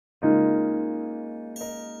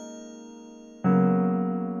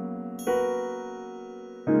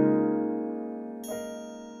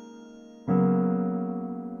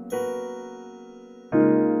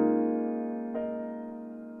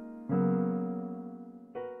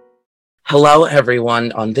Hello,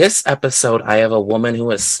 everyone. On this episode, I have a woman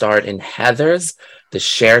who has starred in Heathers, The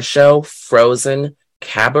Cher Show, Frozen,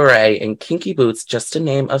 Cabaret, and Kinky Boots, just to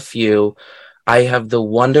name a few. I have the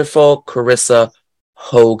wonderful Charissa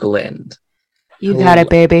Hogeland. You got it,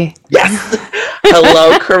 baby. Yes.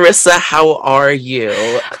 Hello, Charissa. How are you?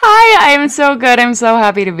 Hi, I'm so good. I'm so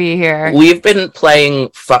happy to be here. We've been playing,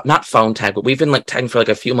 not phone tag, but we've been tagging for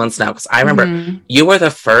a few months now. Because I remember you were the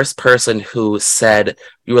first person who said,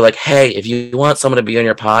 you were like, hey, if you want someone to be on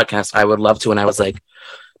your podcast, I would love to. And I was like,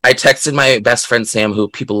 I texted my best friend, Sam, who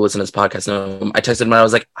people who listen to his podcast know. I texted him and I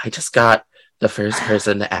was like, I just got the first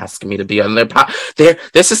person to ask me to be on their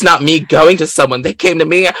podcast. This is not me going to someone. They came to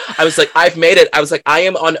me. I was like, I've made it. I was like, I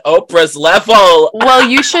am on Oprah's level. Well,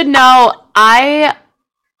 you should know, I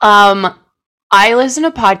listen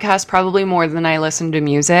to podcasts probably more than I listen to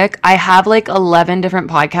music. I have 11 different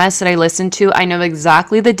podcasts that I listen to. I know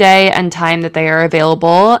exactly the day and time that they are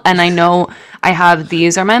available. And I know I have,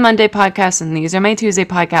 these are my Monday podcasts and these are my Tuesday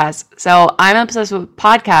podcasts. So I'm obsessed with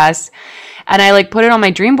podcasts. And I put it on my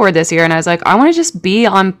dream board this year and I was like, I want to just be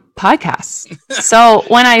on podcasts. So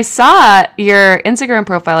when I saw your Instagram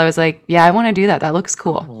profile, I was like, yeah, I want to do that. That looks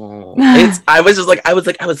cool. I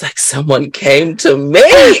was like, someone came to me.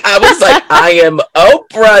 I was like, I am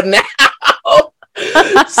Oprah now.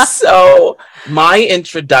 So my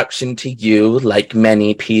introduction to you, like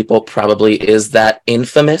many people probably, is that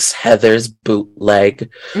infamous Heather's bootleg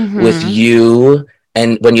with you.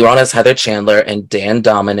 And when you were on as Heather Chandler and Dan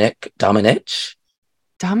Dominic. How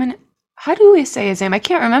do we say his name? I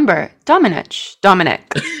can't remember. Dominic.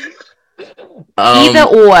 Either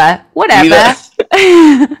or, whatever.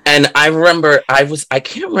 And I remember I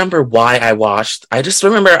can't remember why I watched. I just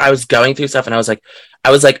remember I was going through stuff and I was like,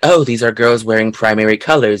 oh, these are girls wearing primary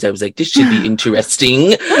colors. I was like, this should be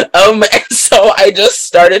interesting. And so I just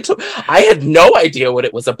started to, I had no idea what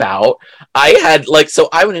it was about. I had so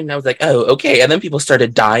I went in and I was like, oh, okay. And then people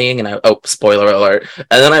started dying and spoiler alert. And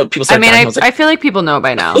then people started dying. I feel like people know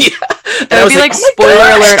by now. Yeah. And it would be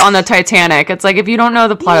spoiler alert on the Titanic. It's like, if you don't know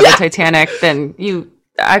the plot of the Titanic, then you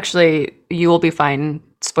will be fine.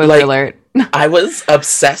 Spoiler alert. I was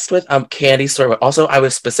obsessed with Candy Store, but also I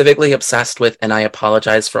was specifically obsessed with, and I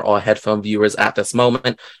apologize for all headphone viewers at this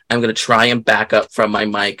moment, I'm going to try and back up from my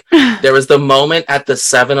mic. There was the moment at the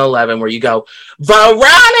 7-Eleven where you go, Veronica!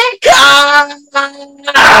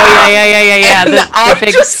 Oh, yeah. The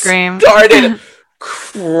big scream. Started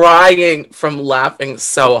crying from laughing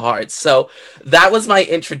so hard. So that was my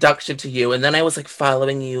introduction to you. And then I was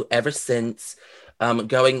following you ever since.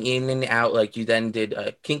 Going in and out, you then did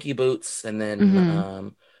Kinky Boots, and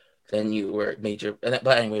then you were major.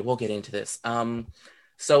 But anyway, we'll get into this.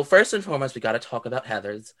 So first and foremost, we got to talk about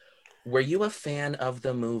Heathers. Were you a fan of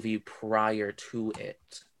the movie prior to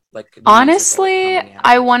it? Honestly,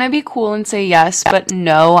 I want to be cool and say yes, but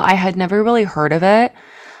no, I had never really heard of it.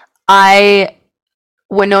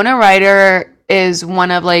 Winona Ryder is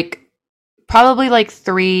one of probably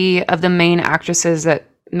 3 of the main actresses that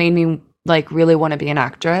made me really want to be an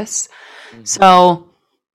actress. So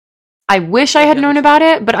I wish I had known about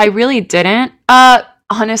it, but I really didn't.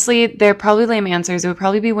 Honestly, they're probably lame answers. It would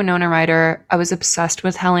probably be Winona Ryder. I was obsessed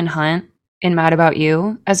with Helen Hunt in Mad About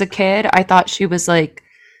You as a kid. I thought she was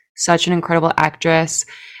such an incredible actress.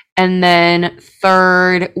 And then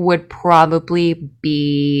third would probably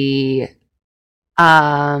be Kate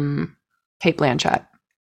Blanchett.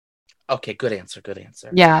 Okay, good answer.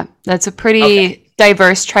 Yeah, that's a pretty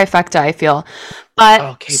diverse trifecta, I feel.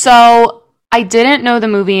 But so I didn't know the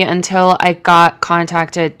movie until I got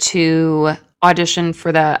contacted to audition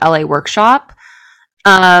for the LA workshop.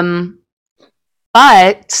 But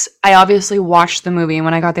I obviously watched the movie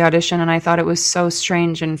when I got the audition, and I thought it was so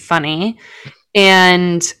strange and funny.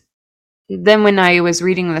 And then when I was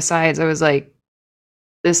reading the sides, I was like,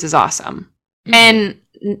 this is awesome. And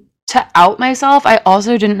to out myself, I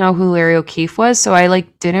also didn't know who Larry O'Keefe was, so I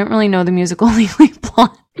didn't really know the musical Legally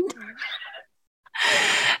Blonde.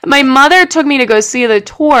 My mother took me to go see the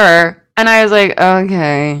tour, and I was like,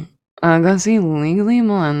 okay, I'll go see Legally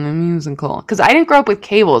Blonde, the musical. Because I didn't grow up with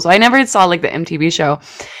cable, so I never saw the MTV show.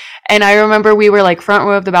 And I remember we were front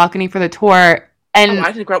row of the balcony for the tour, and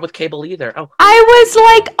I didn't grow up with cable either. I was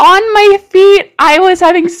on my feet. I was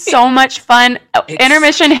having so much fun.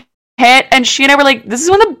 Intermission hit, and she and I were like, this is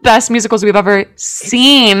one of the best musicals we've ever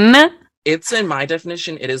seen. It's, in my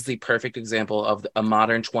definition, it is the perfect example of a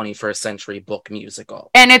modern 21st century book musical.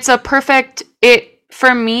 And it's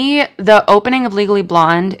for me, the opening of Legally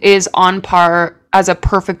Blonde is on par as a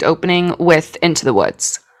perfect opening with Into the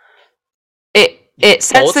Woods. it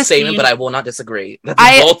sets bold the statement, scene. but I will not disagree. That's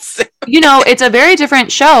a bold statement. It's a very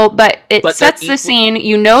different show, but it sets the scene.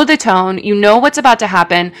 You know the tone. You know what's about to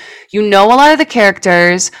happen. You know a lot of the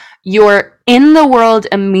characters. You're in the world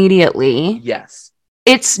immediately. Yes.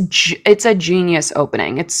 It's a genius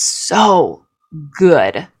opening. It's so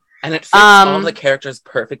good. And it fits all of the characters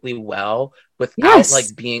perfectly well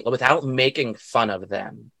without making fun of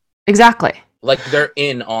them. Exactly. Like they're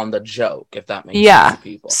in on the joke, if that makes sense to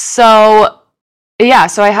people. So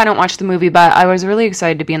I hadn't watched the movie, but I was really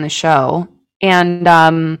excited to be in the show. And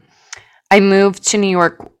I moved to New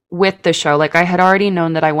York with the show. Like I had already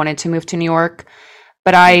known that I wanted to move to New York,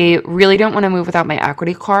 but I really didn't want to move without my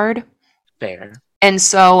equity card. Fair. And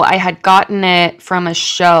so I had gotten it from a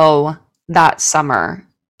show that summer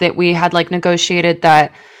that we had like negotiated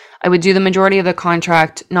that I would do the majority of the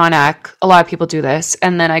contract non-ec. A lot of people do this.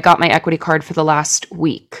 And then I got my equity card for the last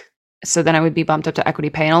week. So then I would be bumped up to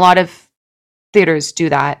equity pay. And a lot of theaters do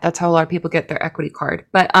that. That's how a lot of people get their equity card.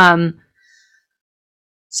 But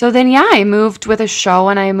so then I moved with a show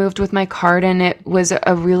and I moved with my card, and it was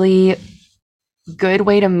a really good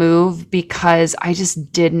way to move because I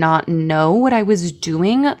just did not know what I was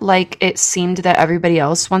doing. Like it seemed that everybody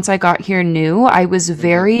else once I got here knew. I was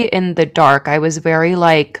very in the dark. I was very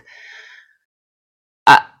like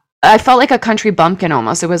I felt like a country bumpkin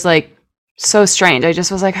almost. It was like so strange. I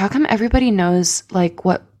just was like, how come everybody knows like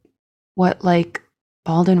what like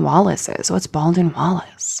Baldwin Wallace is? What's Baldwin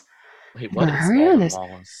Wallace? Wait, what is Baldwin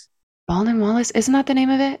Wallace? Baldwin Wallace, isn't that the name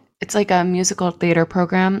of it? It's like a musical theater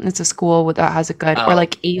program. It's a school that has a good, or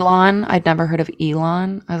like Elon. I'd never heard of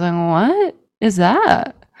Elon. I was like, what is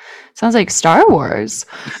that? Sounds like Star Wars.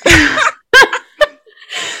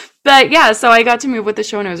 But yeah, so I got to move with the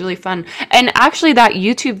show and it was really fun. And actually that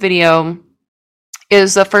YouTube video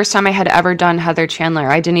is the first time I had ever done Heather Chandler.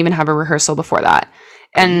 I didn't even have a rehearsal before that.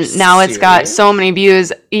 And now it's got so many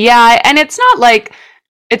views. Yeah, and it's not like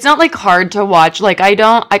hard to watch. Like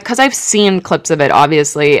because I've seen clips of it,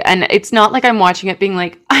 obviously, and it's not like I'm watching it being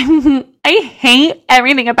like, I hate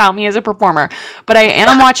everything about me as a performer, but I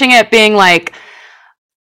am watching it being like,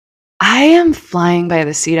 I am flying by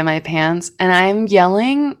the seat of my pants, and I'm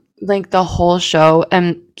yelling like the whole show.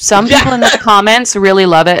 And some people in the comments really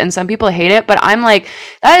love it, and some people hate it. But I'm like,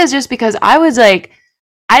 that is just because I was like,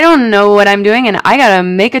 I don't know what I'm doing and I gotta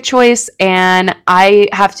make a choice and I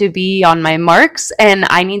have to be on my marks and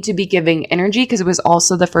I need to be giving energy because it was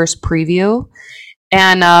also the first preview.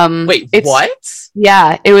 And wait, what?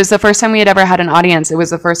 Yeah, it was the first time we had ever had an audience. It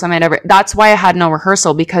was the first time that's why I had no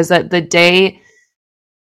rehearsal, because the day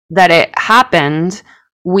that it happened,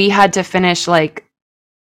 we had to finish like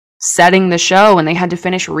setting the show and they had to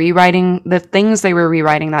finish rewriting the things they were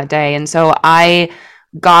rewriting that day. And so I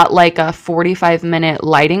got like a 45-minute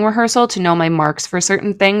lighting rehearsal to know my marks for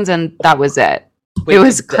certain things, and that was it. Wait, it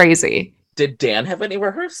was crazy. Did Dan have any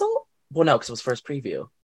rehearsal? Well, no, because it was first preview.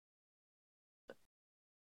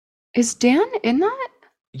 Is Dan in that?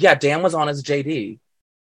 Yeah, Dan was on as JD.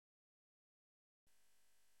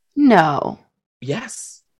 No.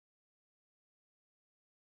 Yes.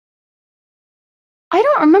 I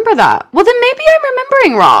don't remember that. Well, then maybe I'm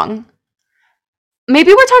remembering wrong.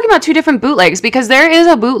 Maybe we're talking about two different bootlegs, because there is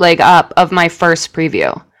a bootleg up of my first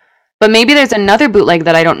preview. But maybe there's another bootleg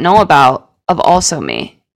that I don't know about of also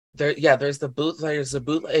me. There's the bootleg. It's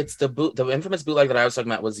the infamous bootleg that I was talking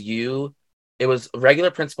about was you. It was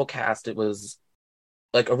regular principal cast. It was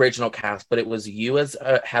like original cast, but it was you as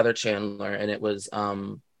Heather Chandler, and it was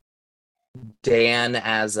Dan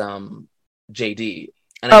as JD.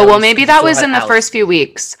 Oh, well, maybe that was in the first few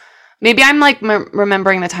weeks. Maybe I'm like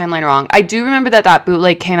remembering the timeline wrong. I do remember that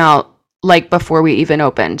bootleg came out like before we even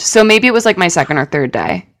opened. So maybe it was like my second or third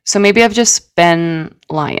day. So maybe I've just been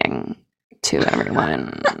lying to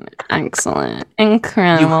everyone. Excellent.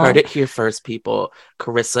 Incredible. You heard it here first, people.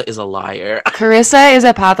 Charissa is a liar. Charissa is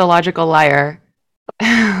a pathological liar.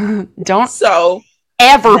 Don't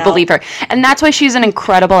ever believe her. And that's why she's an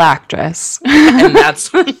incredible actress. And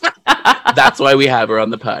that's why we have her on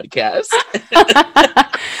the podcast.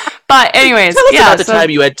 But anyways, tell us about the time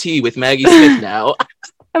you had tea with Maggie Smith now.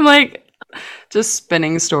 I'm like just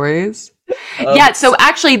spinning stories. So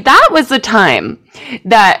actually that was the time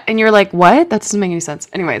that, and you're like, what? That doesn't make any sense.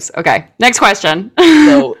 Anyways, okay. Next question.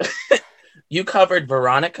 So you covered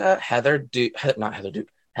Veronica, Heather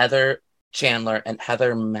Chandler, and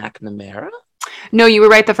Heather McNamara? No, you were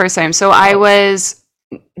right the first time. So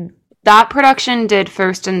that production did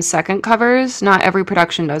first and second covers. Not every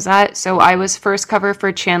production does that. So I was first cover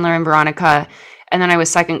for Chandler and Veronica, and then I was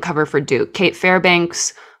second cover for Duke. Kate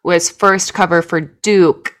Fairbanks was first cover for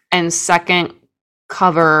Duke and second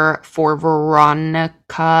cover for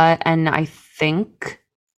Veronica, and I think.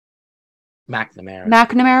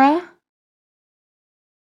 McNamara.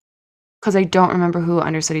 Because I don't remember who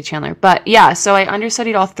understudied Chandler. But yeah, so I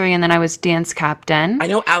understudied all three, and then I was dance captain. I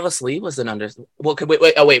know Alice Lee was an Well,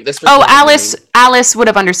 wait. Alice would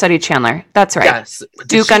have understudied Chandler. That's right. Yes.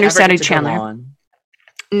 Duke understudied Chandler.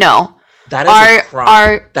 No. That is a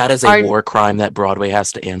crime. That is a war crime that Broadway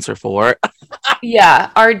has to answer for.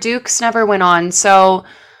 Yeah, our Dukes never went on. So,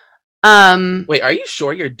 wait, are you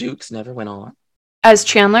sure your Dukes never went on? As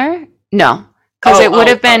Chandler? No. Because it would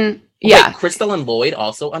have been... Yeah. Wait, Crystal and Lloyd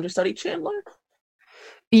also understudied Chandler?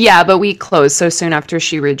 Yeah, but we closed so soon after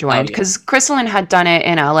she rejoined because Crystalline had done it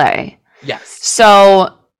in LA. Yes.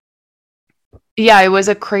 So, yeah, it was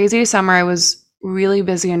a crazy summer. I was really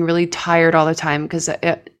busy and really tired all the time because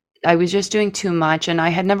I was just doing too much, and I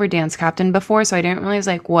had never dance captain before, so I didn't realize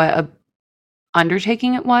like what a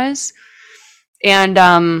undertaking it was. And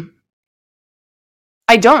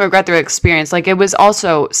I don't regret the experience. Like, it was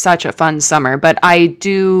also such a fun summer, but I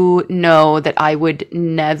do know that I would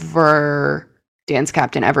never dance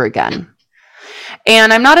captain ever again.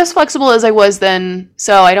 And I'm not as flexible as I was then,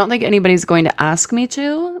 so I don't think anybody's going to ask me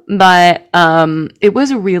to, but it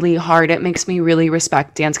was really hard. It makes me really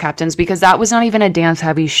respect dance captains because that was not even a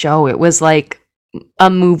dance-heavy show. It was like a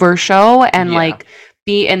mover show and like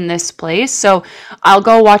be in this place. So I'll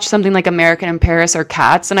go watch something like American in Paris or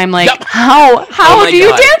Cats, and I'm like, how do you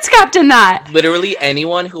dance captain that? Literally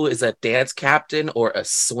anyone who is a dance captain or a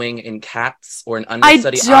swing in Cats or an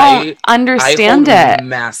understudy, I don't understand I hold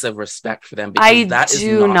massive respect for them because that is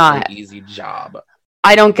not an easy job.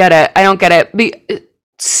 I don't get it.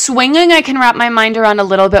 Swinging, I can wrap my mind around a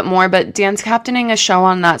little bit more, but dance captaining a show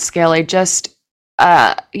on that scale, you just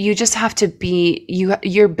have to be,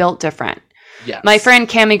 you're built different. Yes. My friend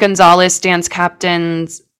Cami Gonzalez, dance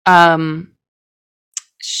captains,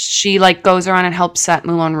 she like goes around and helps set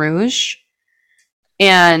Moulin Rouge.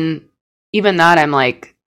 And even that, I'm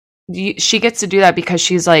like, she gets to do that because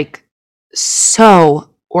she's like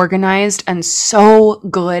so organized and so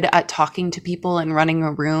good at talking to people and running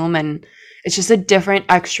a room. And it's just a different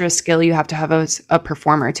extra skill you have to have as a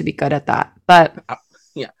performer to be good at that. But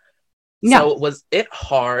so was it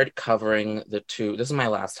hard covering the two? This is my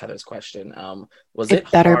last Heather's question. Was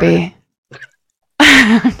it better hard? Be.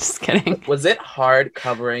 I'm just kidding. Was it hard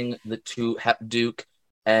covering the two, Duke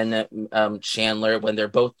and Chandler, when they're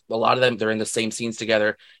both, a lot of them, they're in the same scenes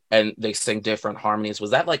together and they sing different harmonies?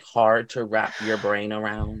 Was that like hard to wrap your brain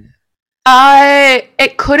around?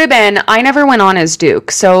 It could have been. I never went on as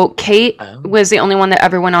Duke. So Kate was the only one that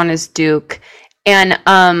ever went on as Duke. And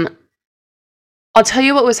I'll tell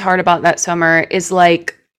you what was hard about that summer is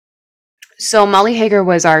like, so Molly Hager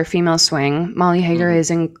was our female swing. Molly Hager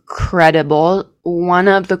is incredible. One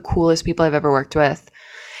of the coolest people I've ever worked with.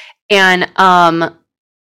 And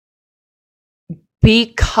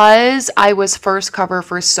because I was first cover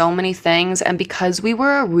for so many things, and because we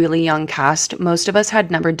were a really young cast, most of us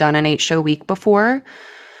had never done an 8-show week before.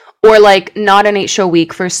 Or like not an 8-show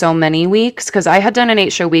week for so many weeks, because I had done an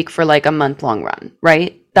 8-show week for like a month-long run,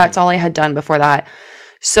 right? That's all I had done before that.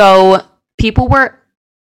 So people were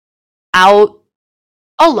out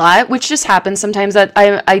a lot, which just happens sometimes. That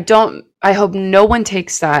I hope no one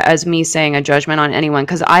takes that as me saying a judgment on anyone,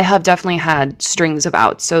 because I have definitely had strings of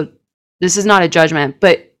outs. So this is not a judgment,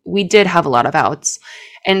 but we did have a lot of outs.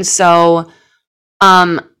 And so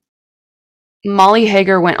Molly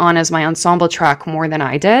Hager went on as my ensemble track more than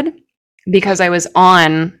I did, because I was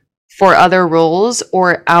on for other roles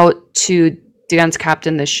or out to dance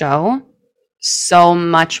captain the show so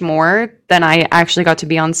much more than I actually got to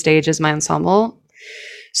be on stage as my ensemble.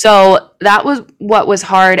 So that was what was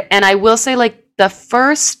hard. And I will say, like, the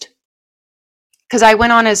first, because I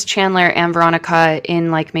went on as Chandler and Veronica in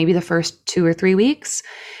like maybe the first 2 or 3 weeks.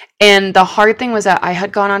 And the hard thing was that I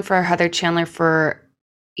had gone on for Heather Chandler for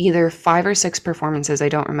either 5 or 6 performances, I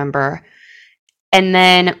don't remember. And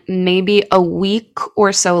then maybe a week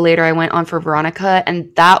or so later, I went on for Veronica.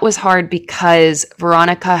 And that was hard because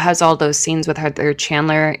Veronica has all those scenes with Heather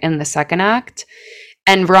Chandler in the second act.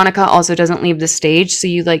 And Veronica also doesn't leave the stage. So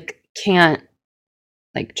you like can't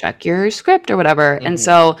like check your script or whatever. Mm-hmm. And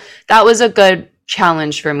so that was a good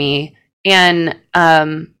challenge for me. And,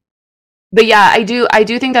 but yeah, I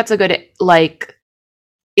do think that's a good like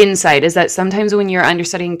insight, is that sometimes when you're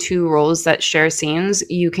understudying 2 roles that share scenes,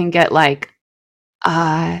 you can get like,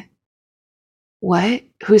 what?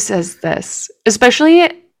 Who says this?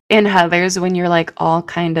 Especially in Heather's, when you're like all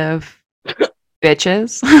kind of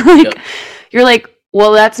bitches. Like, you're like,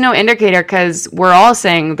 well, that's no indicator because we're all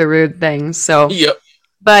saying the rude things. So,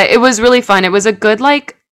 but it was really fun. It was a good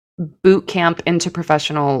like boot camp into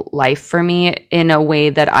professional life for me in a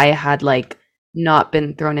way that I had like not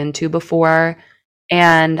been thrown into before.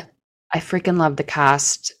 And I freaking loved the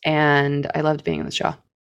cast, and I loved being in the show.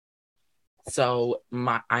 So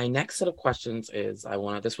my next set of questions is,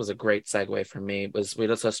 this was a great segue for me,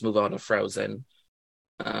 let's move on to Frozen.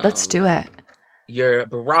 Let's do it. Your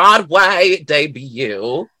Broadway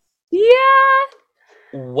debut. Yeah.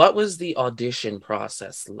 What was the audition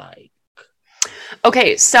process like?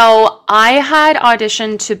 Okay, so I had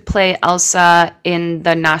auditioned to play Elsa in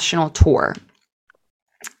the national tour.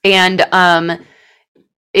 And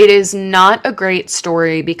it is not a great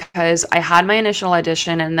story because I had my initial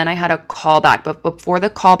audition and then I had a callback. But before the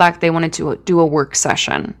callback, they wanted to do a work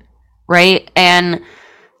session, right? And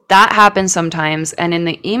that happens sometimes. And in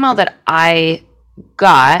the email that I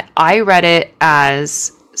got, I read it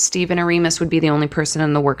as Stephen Aremus would be the only person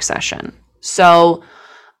in the work session. So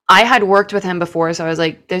I had worked with him before, so I was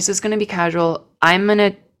like, this is going to be casual. I'm going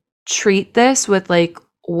to treat this with like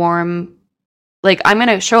warm, like I'm going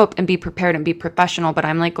to show up and be prepared and be professional, but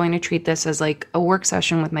I'm like going to treat this as like a work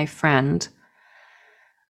session with my friend.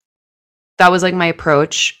 That was like my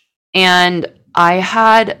approach. And I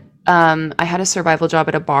had a survival job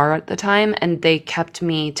at a bar at the time, and they kept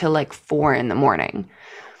me till like 4 a.m.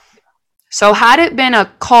 So had it been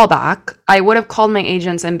a callback, I would have called my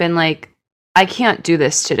agents and been like, I can't do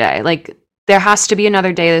this today. Like, there has to be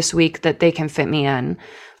another day this week that they can fit me in.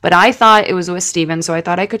 But I thought it was with Steven, so I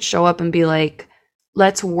thought I could show up and be like,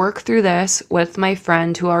 let's work through this with my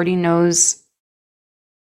friend who already knows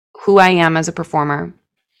who I am as a performer,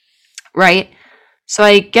 right? So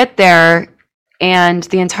I get there, and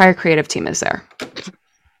the entire creative team is there.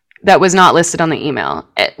 That was not listed on the email,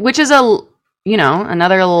 which is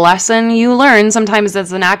another lesson you learn sometimes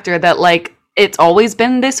as an actor, that like, it's always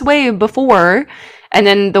been this way before. And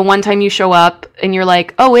then the one time you show up and you're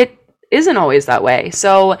like, oh, it isn't always that way.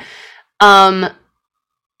 So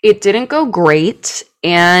it didn't go great.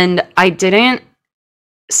 And I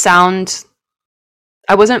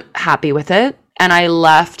wasn't happy with it. And I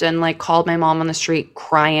left and like called my mom on the street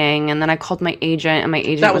crying. And then I called my agent, and my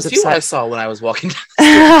agent was upset. That was you I saw when I was walking down.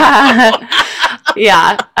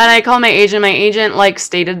 Yeah. And I called my agent. My agent like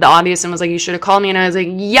stated the obvious and was like, you should have called me. And I was like,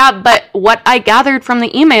 yeah, but what I gathered from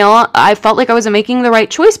the email, I felt like I was making the right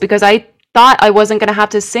choice because I thought I wasn't going to have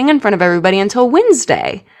to sing in front of everybody until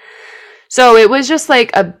Wednesday. So it was just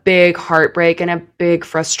like a big heartbreak and a big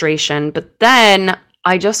frustration. But then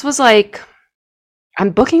I just was like, I'm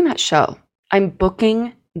booking that show. And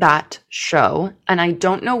I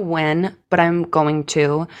don't know when, but I'm going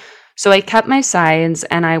to. So I kept my sides,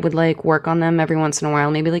 and I would like work on them every once in a while,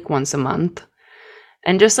 maybe like once a month,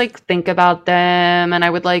 and just like think about them. And I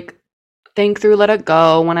would like think through Let It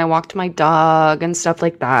Go when I walked my dog and stuff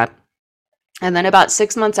like that. And then about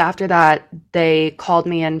 6 months after that, they called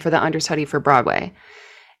me in for the understudy for Broadway.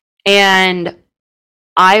 And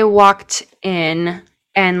I walked in,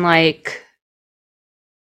 and like,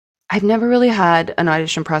 I've never really had an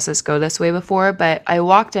audition process go this way before, but I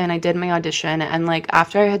walked in, I did my audition, and like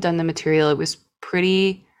after I had done the material, it was a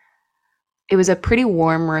pretty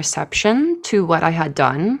warm reception to what I had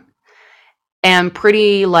done, and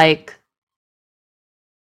pretty like,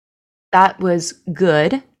 that was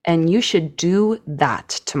good, and you should do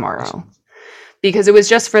that tomorrow, because it was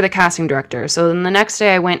just for the casting director. So then the next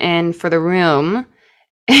day I went in for the room,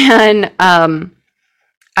 and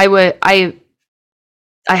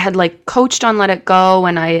I had like coached on Let It Go,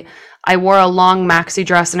 and I wore a long maxi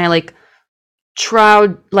dress, and I like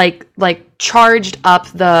charged up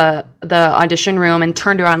the audition room and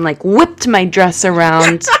turned around and like whipped my dress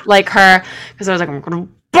around like her, because I was like, I'm gonna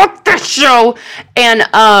book this show. And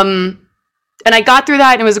I got through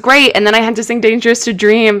that, and it was great. And then I had to sing Dangerous to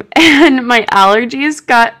Dream, and my allergies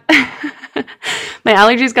got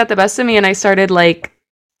the best of me, and I started like,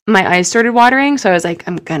 my eyes started watering, so I was like,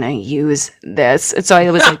 I'm gonna use this. And so I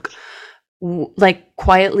was like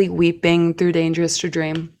quietly weeping through Dangerous to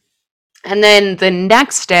Dream. And then the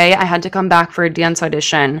next day I had to come back for a dance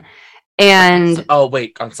audition. And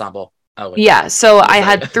ensemble. Yeah, so I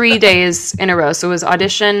had 3 days in a row. So it was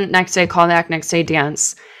audition, next day callback, next day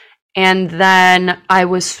dance. And then I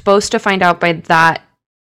was supposed to find out by that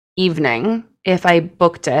evening if I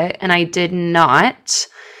booked it, and I did not.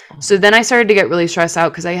 So then I started to get really stressed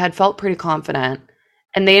out because I had felt pretty confident,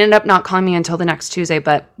 and they ended up not calling me until the next Tuesday,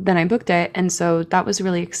 but then I booked it. And so that was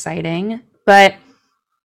really exciting. But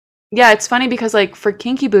yeah, it's funny because like for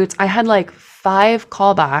Kinky Boots, I had like 5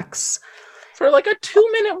 callbacks for like a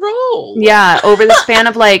 2-minute role. Yeah. Over the span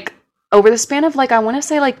of like, I want to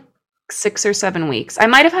say like 6 or 7 weeks. I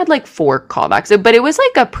might've had like 4 callbacks, but it was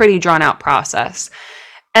like a pretty drawn out process.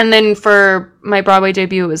 And then for my Broadway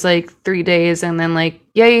debut, it was like 3 days. And then like,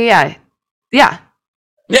 yeah. Yeah,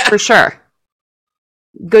 for sure.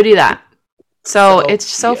 Go do that. So it's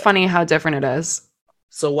so funny how different it is.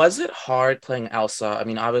 So was it hard playing Elsa? I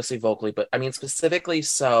mean, obviously vocally, but I mean specifically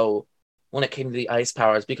so when it came to the ice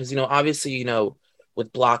powers, because, obviously,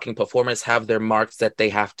 with blocking, performers have their marks that they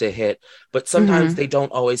have to hit, but sometimes they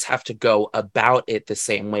don't always have to go about it the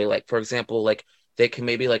same way. Like, for example, like they can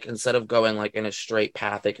maybe like, instead of going like in a straight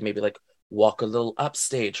path, they can maybe like walk a little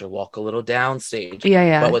upstage or walk a little downstage.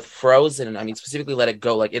 Yeah. But with Frozen, I mean, specifically Let It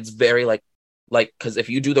Go, like it's very because if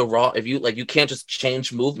you do you can't just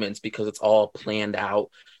change movements because it's all planned out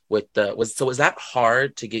was that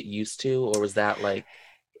hard to get used to, or was that like?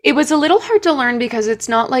 It was a little hard to learn because it's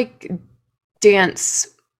not like dance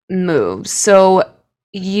moves. So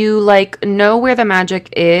you like know where the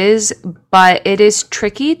magic is, but it is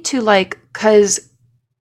tricky to like, cause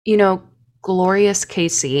Glorious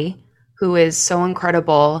Casey, who is so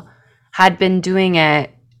incredible, had been doing it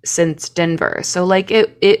since Denver. So like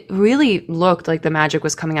it really looked like the magic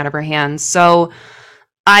was coming out of her hands. So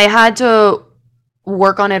I had to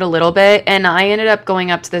work on it a little bit, and I ended up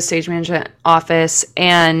going up to the stage management office,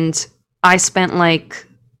 and I spent like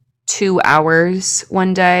 2 hours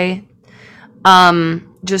one day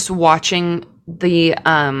just watching the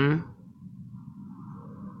I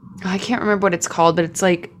can't remember what it's called, but it's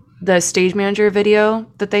like the stage manager video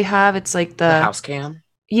that they have. It's like the house cam.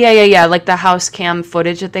 Yeah. Like the house cam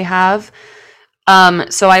footage that they have.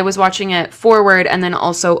 So I was watching it forward and then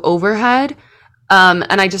also overhead.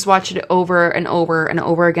 And I just watched it over and over and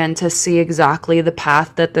over again to see exactly the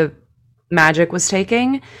path that the magic was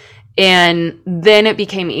taking. And then it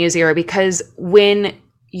became easier because when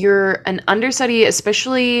you're an understudy,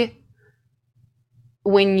 especially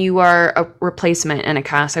when you are a replacement in a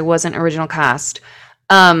cast, I wasn't original cast,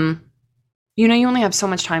 you only have so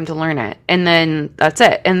much time to learn it, and then that's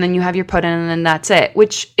it. And then you have your put in, and then that's it,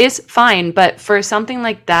 which is fine. But for something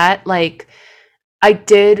like that, like I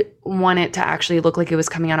did want it to actually look like it was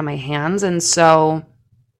coming out of my hands. And so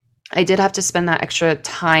I did have to spend that extra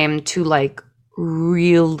time to like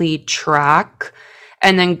really track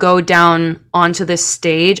and then go down onto this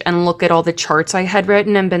stage and look at all the charts I had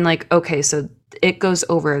written and been like, okay, so it goes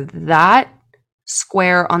over that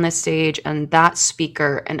square on the stage and that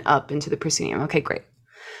speaker and up into the proscenium. Okay, great.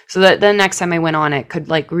 So that the next time I went on, it could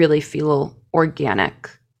like really feel organic,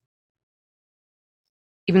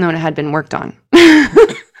 even though it had been worked on.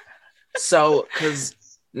 So, because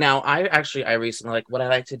now I recently, like, what I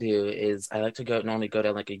like to do is I like to normally go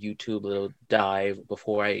down like a YouTube little dive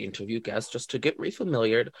before I interview guests just to get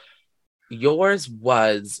refamiliared. Yours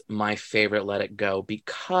was my favorite Let It Go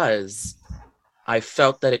because I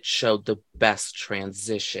felt that it showed the best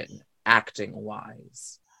transition acting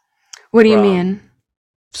wise. What do you mean?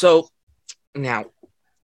 So now,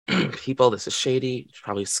 people, this is shady. You should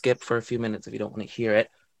probably skip for a few minutes if you don't want to hear it.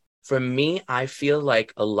 For me, I feel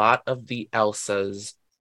like a lot of the Elsas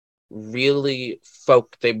really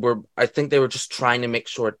I think they were just trying to make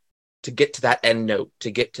sure to get to that end note,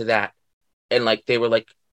 to get to that. And like, they were like,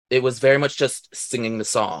 it was very much just singing the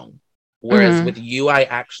song. Whereas with you, I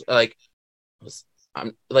actually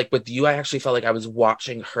with you, I actually felt like I was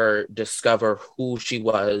watching her discover who she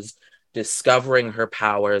was, discovering her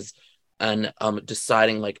powers, and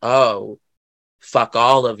deciding like, oh, fuck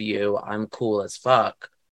all of you, I'm cool as fuck.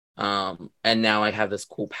 And now I have this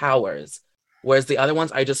cool powers. Whereas the other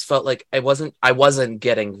ones, I just felt like I wasn't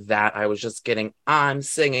getting that. I was just getting, I'm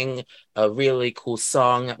singing a really cool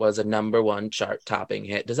song that was a #1 chart topping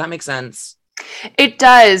hit. Does that make sense? It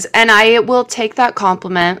does. And I will take that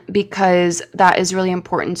compliment because that is really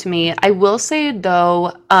important to me. I will say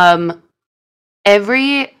though, I've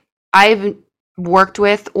worked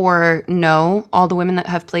with or know all the women that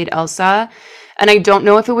have played Elsa, and I don't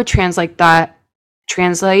know if it would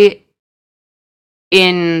translate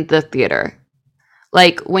in the theater.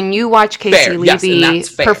 Like when you watch Casey Levy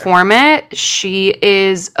perform it, she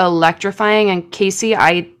is electrifying. And Casey,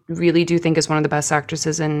 I really do think is one of the best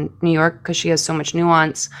actresses in New York because she has so much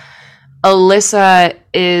nuance. Alyssa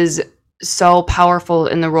is so powerful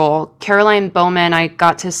in the role. Caroline Bowman, I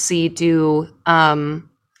got to see do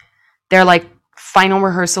their like final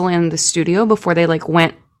rehearsal in the studio before they like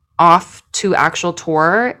went off to actual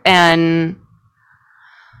tour, and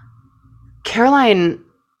Caroline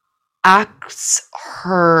acts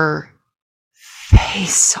her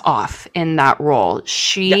face off in that role.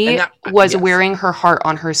 She was wearing her heart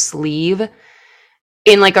on her sleeve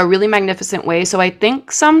in like a really magnificent way. So I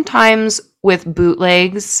think sometimes with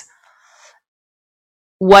bootlegs,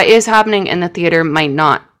 what is happening in the theater might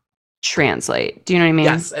not translate. Do you know what I mean?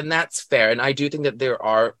 Yes, and that's fair. And I do think that there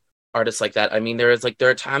are artists like that. I mean, there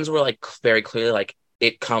are times where like very clearly like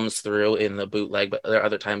it comes through in the bootleg, but there are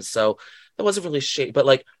other times. So that wasn't really shady. But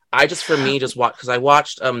like, I just, for me, just watch, because I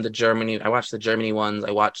watched the Germany ones.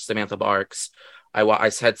 I watched Samantha Barks.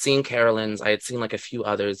 I had seen Carolyn's. I had seen like a few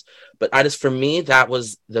others, but for me, that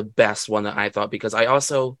was the best one that I thought, because I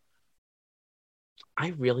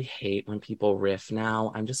really hate when people riff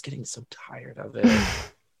now. I'm just getting so tired of it.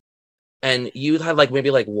 And you had like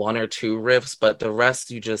maybe like one or two riffs, but the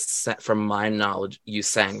rest you just, from my knowledge, you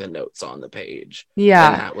sang the notes on the page.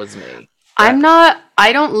 Yeah. And that was me.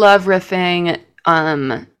 I don't love riffing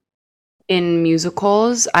in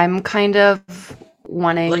musicals. I'm kind of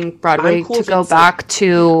wanting like, Broadway to go back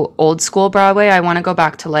to old school Broadway. I want to go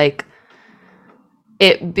back to like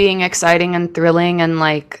it being exciting and thrilling and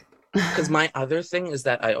like. Because my other thing is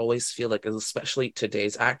that I always feel like, especially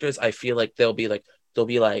today's actors, I feel like they'll be like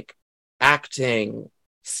acting,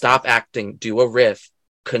 stop acting, do a riff,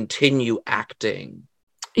 continue acting.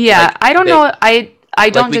 Yeah, like, I don't know. I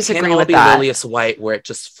don't disagree with that. We can't all be Lilias White where it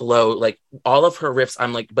just flow. Like all of her riffs,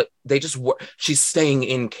 I'm like, but they just she's staying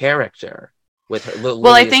in character with her.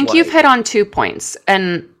 Well, I think you've hit on 2 points,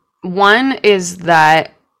 and one is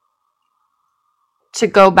that to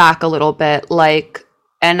go back a little bit, like,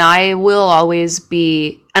 and I will always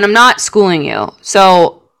be, and I'm not schooling you,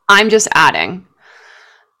 so I'm just adding.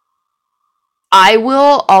 I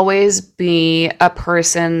will always be a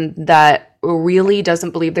person that really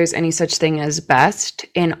doesn't believe there's any such thing as best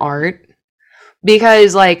in art,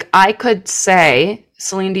 because like I could say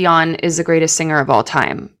Celine Dion is the greatest singer of all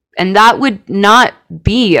time, and that would not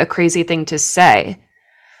be a crazy thing to say,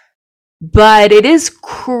 but it is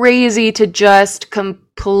crazy to just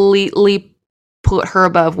completely put her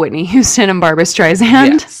above Whitney Houston and Barbra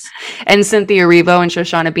Streisand and Cynthia Erivo and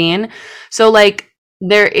Shoshana Bean. So like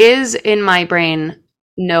there is in my brain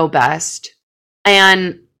no best,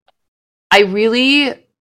 and I really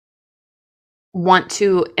want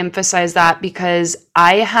to emphasize that because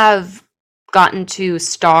I have gotten to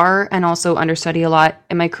star and also understudy a lot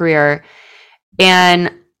in my career,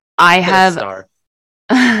 and I have star.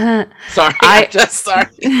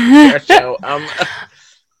 Cher Show.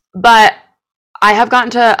 But I have gotten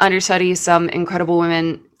to understudy some incredible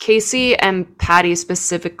women, Casey and Patty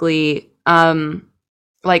specifically.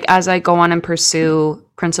 Like as I go on and pursue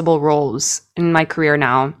principal roles in my career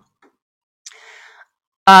now,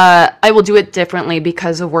 I will do it differently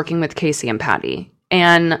because of working with Casey and Patty,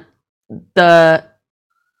 and the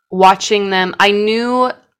watching them. I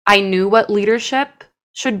knew what leadership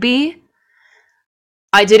should be.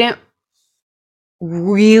 I didn't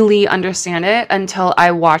really understand it until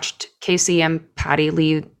I watched Casey and Patty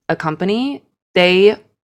lead a company. They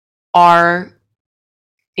are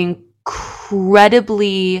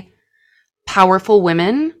incredibly powerful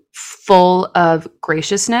women, full of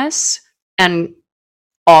graciousness and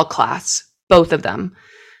all class, both of them.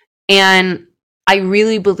 And I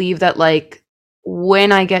really believe that like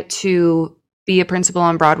when I get to be a principal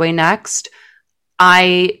on Broadway next,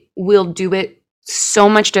 I will do it so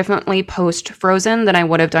much differently post Frozen than I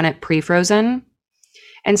would have done it pre-Frozen.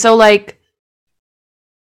 And so like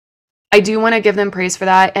I do want to give them praise for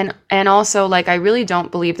that, and also like I really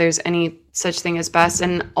don't believe there's any such thing as best.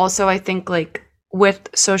 And also I think like with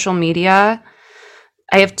social media,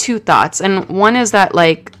 I have 2 thoughts, and one is that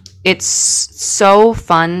like it's so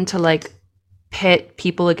fun to like pit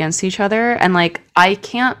people against each other, and like I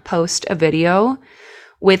can't post a video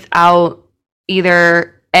without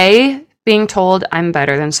either A, being told I'm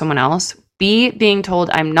better than someone else, B, being told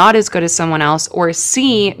I'm not as good as someone else, or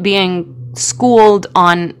C, being schooled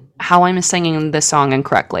on how I'm singing the song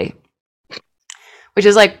incorrectly, which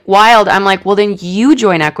is like wild. I'm like, well, then you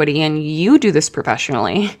join Equity and you do this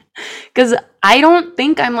professionally, because I don't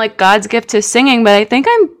think I'm like God's gift to singing, but I think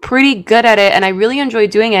I'm pretty good at it and I really enjoy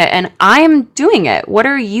doing it, and I'm doing it. What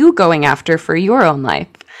are you going after for your own life?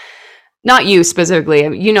 Not you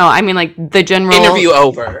specifically, you know, I mean like the general interview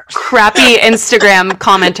over crappy Instagram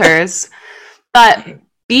commenters. But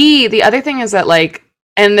B, the other thing is that like,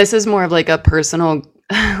 and this is more of like a personal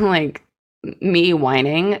like me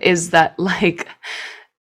whining, is that like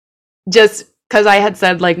just because I had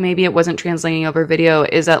said like maybe it wasn't translating over video,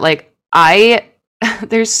 is that like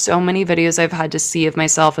there's so many videos I've had to see of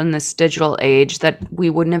myself in this digital age that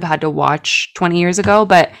we wouldn't have had to watch 20 years ago.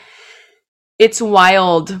 But it's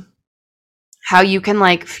wild how you can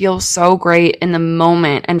like feel so great in the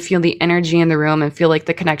moment and feel the energy in the room and feel like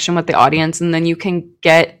the connection with the audience, and then you can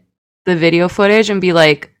get the video footage and be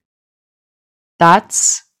like,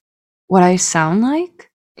 that's what I sound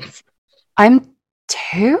like? I'm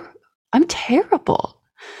terrible.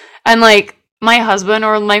 And like my husband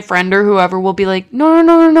or my friend or whoever will be like,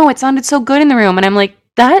 no, it sounded so good in the room. And I'm like,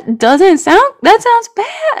 that sounds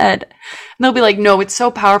bad. And they'll be like, no, it's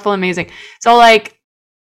so powerful, amazing. So like,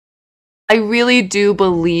 I really do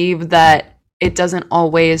believe that it doesn't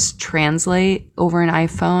always translate over an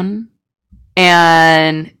iPhone.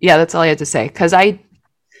 And yeah, that's all I had to say. Because I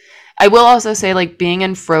will also say, like, being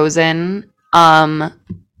in Frozen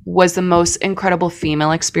was the most incredible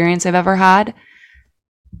female experience I've ever had.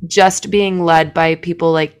 Just being led by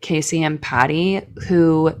people like Casey and Patty,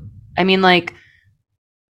 who, I mean, like,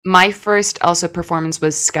 my first Elsa performance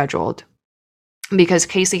was scheduled because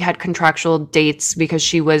Casey had contractual dates because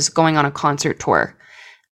she was going on a concert tour.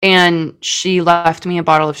 And she left me a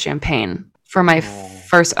bottle of champagne for my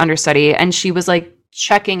first understudy. And she was like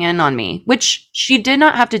checking in on me, which she did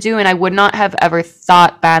not have to do. And I would not have ever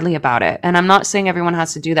thought badly about it. And I'm not saying everyone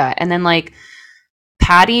has to do that. And then like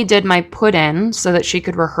Patty did my put-in so that she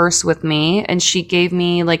could rehearse with me. And she gave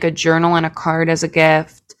me like a journal and a card as a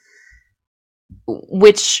gift,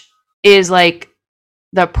 which is like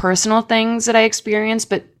the personal things that I experienced,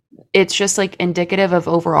 but it's just like indicative of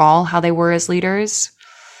overall how they were as leaders.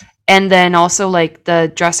 And then also like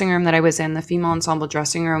the dressing room that I was in, the female ensemble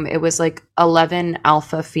dressing room, it was like 11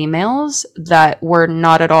 alpha females that were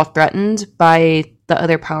not at all threatened by the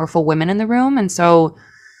other powerful women in the room. And so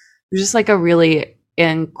it was just like a really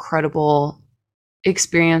incredible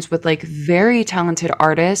experience with like very talented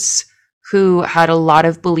artists who had a lot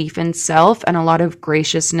of belief in self and a lot of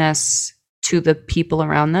graciousness to the people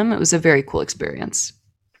around them. It was a very cool experience.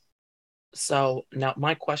 So now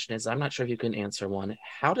my question is, I'm not sure if you can answer one.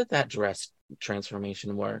 How did that dress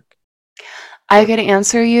transformation work? I could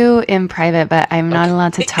answer you in private, but I'm not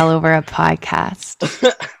allowed to tell over a podcast.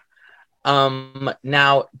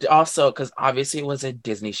 Now also, because obviously it was a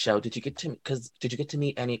Disney show, did you get to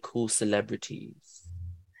meet any cool celebrities?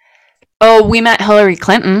 Oh, we met Hillary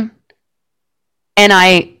Clinton and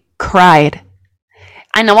I cried.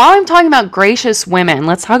 I know, while I'm talking about gracious women,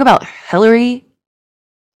 let's talk about Hillary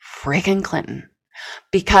freaking Clinton,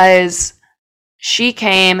 because she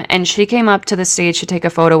came up to the stage to take a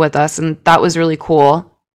photo with us, and that was really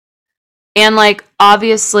cool. And like,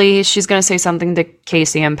 obviously she's going to say something to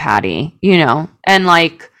Casey and Patty, you know, and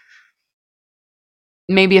like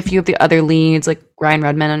maybe a few of the other leads like Ryan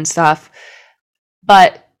Redmond and stuff.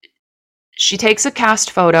 But she takes a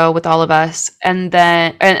cast photo with all of us, and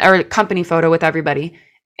then, or a company photo with everybody.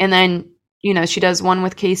 And then, you know, she does one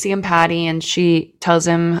with Casey and Patty, and she tells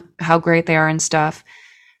him how great they are and stuff.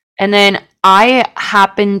 And then I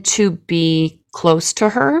happened to be close to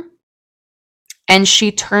her, and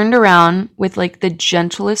she turned around with like the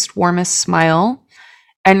gentlest, warmest smile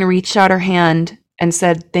and reached out her hand and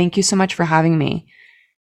said, "Thank you so much for having me."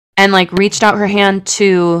 And like reached out her hand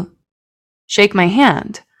to shake my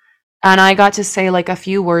hand. And I got to say like a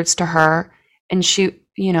few words to her, and she,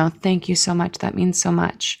 you know, "Thank you so much. That means so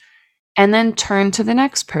much." And then turned to the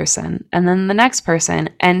next person, and then the next person,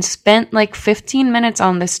 and spent like 15 minutes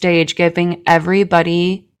on the stage giving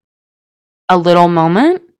everybody a little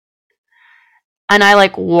moment. And I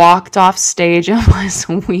like walked off stage and was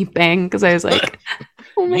weeping because I was like,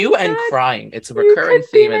 oh my you God, and crying. It's a recurring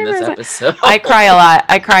theme in this episode. I cry a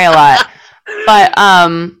lot. But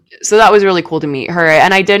so that was really cool to meet her.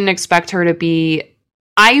 And I didn't expect her to be,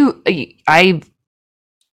 I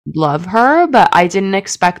love her, but I didn't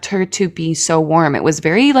expect her to be so warm. It was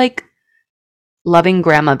very like loving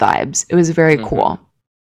grandma vibes. It was very cool.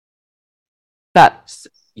 But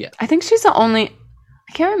yeah, I think she's the only,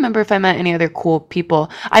 I can't remember if I met any other cool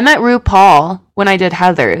people. I met RuPaul when I did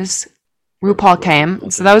Heathers. RuPaul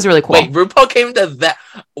came, so that was really cool. Wait, RuPaul came to that?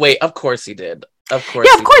 Wait, of course he did. Of course.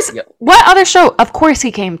 Yeah, of course. Yeah. What other show? Of course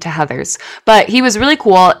he came to Heathers. But he was really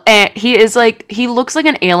cool. And he is like, he looks like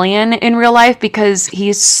an alien in real life because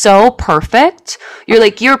he's so perfect. You're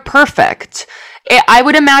like, you're perfect. I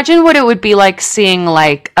would imagine what it would be like seeing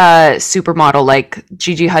like a supermodel like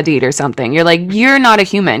Gigi Hadid or something. You're like, you're not a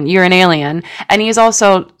human. You're an alien. And he's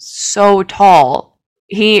also so tall.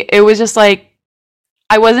 It was just like,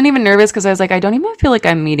 I wasn't even nervous because I was like, I don't even feel like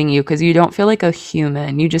I'm meeting you because you don't feel like a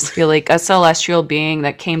human. You just feel like a celestial being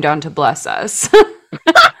that came down to bless us.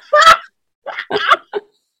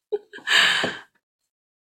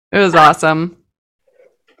 It was awesome.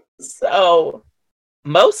 So,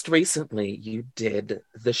 most recently, you did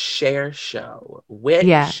the Cher Show,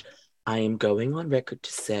 which I am going on record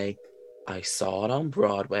to say I saw it on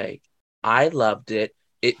Broadway. I loved it.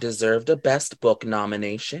 It deserved a Best Book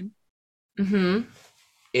nomination. Mm-hmm.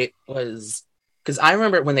 It was, because I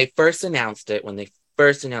remember when they first announced it,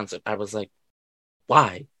 I was like,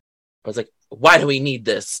 why? I was like, why do we need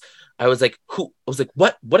this? I was like, who? I was like,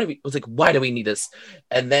 what? What are we? I was like, why do we need this?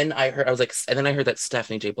 And then I heard that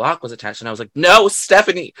Stephanie J. Block was attached, and I was like, no,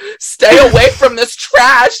 Stephanie, stay away from this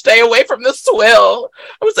trash, stay away from this swill.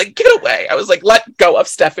 I was like, get away. I was like, let go of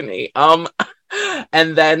Stephanie.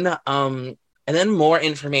 And then more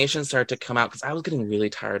information started to come out because I was getting really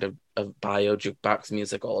tired of bio jukebox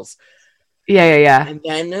musicals. Yeah. And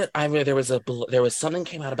then there was something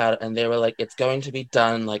came out about it, and they were like, it's going to be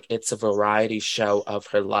done like it's a variety show of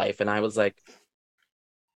her life, and I was like,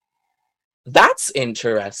 that's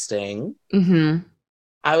interesting. Mm-hmm.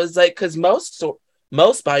 I was like, because most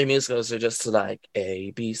bio musicals are just like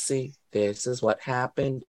ABC. This is what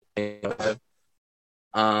happened.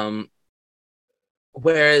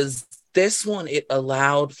 Whereas this one, it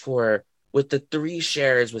allowed for, with the three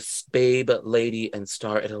shares with Babe, Lady, and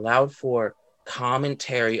Star, it allowed for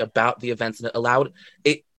commentary about the events, and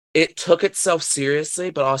it took itself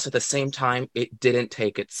seriously, but also at the same time, it didn't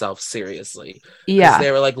take itself seriously. Yeah.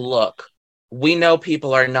 They were like, look, we know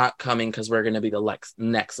people are not coming because we're going to be the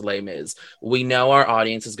next Les Mis. We know our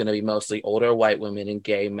audience is going to be mostly older white women and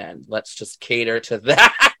gay men. Let's just cater to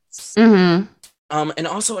that. Mm-hmm. And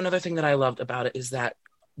also another thing that I loved about it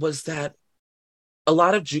was that a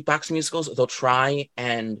lot of jukebox musicals, they'll try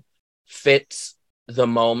and fit the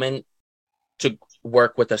moment to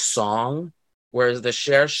work with a song, whereas the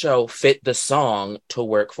Cher Show fit the song to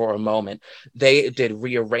work for a moment. They did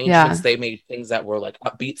rearrangements. Yeah. They made things that were like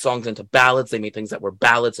upbeat songs into ballads. They made things that were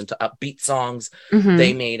ballads into upbeat songs. Mm-hmm.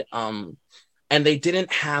 They made and they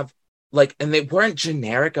didn't have and they weren't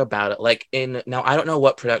generic about it. Now I don't know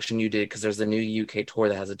what production you did because there's a new UK tour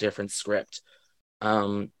that has a different script.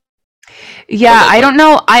 Yeah, I don't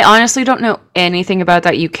know. I honestly don't know anything about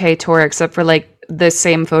that UK tour except for the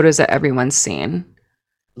same photos that everyone's seen.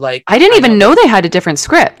 I didn't even know they had a different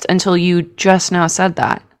script until you just now said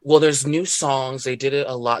that. Well, there's new songs. They did it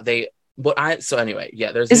a lot. So anyway,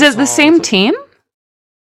 yeah. Is it the same team?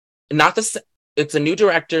 Not the same. It's a new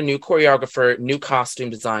director, new choreographer, new costume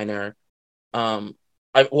designer.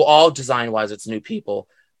 All design wise, it's new people.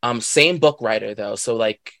 Same book writer though. So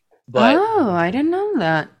but I didn't know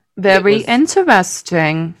that. Very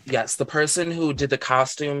interesting. Yes, the person who did the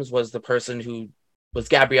costumes was the person who was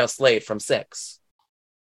Gabrielle Slade from Six.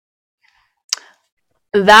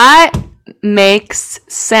 That makes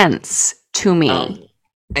sense to me.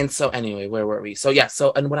 And so anyway, where were we?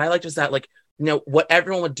 And what I liked was that what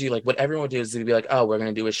everyone would do, is they'd be like, oh, we're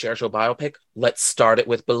going to do a Cher Show biopic. Let's start it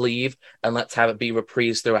with Believe and let's have it be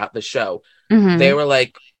reprised throughout the show. Mm-hmm. They were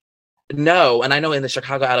like, no. And I know in the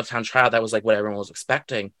Chicago Out of Town trial, that was what everyone was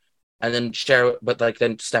expecting. And then Cher,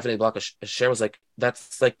 then Stephanie Block of Cher was like,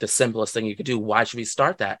 that's the simplest thing you could do. Why should we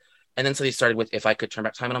start that? And then so they started with If I Could Turn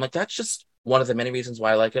Back Time. And I'm like, that's just one of the many reasons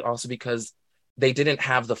why I like it. Also because they didn't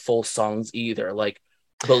have the full songs either.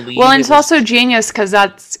 Believe. Well, and it's also genius because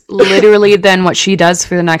that's literally then what she does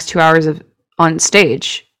for the next 2 hours on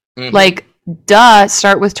stage. Mm-hmm.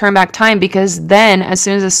 Start with Turn Back Time, because then as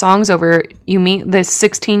soon as the song's over, you meet the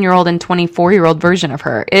 16-year-old and 24-year-old version of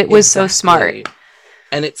her. It was so smart.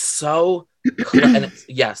 And it's so,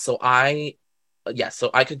 so I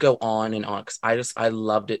could go on and on because I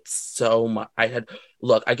loved it so much. I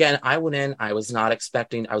went in, I was not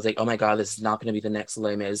expecting, I was like, oh my God, this is not going to be the next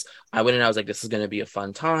Les Mis. I went in, I was like, this is going to be a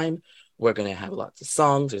fun time. We're going to have lots of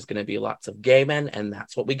songs. There's going to be lots of gay men. And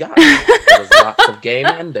that's what we got. There was lots of gay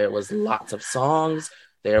men. There was lots of songs.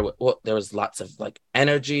 There was lots of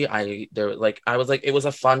energy. It was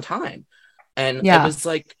a fun time. And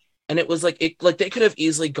it was they could have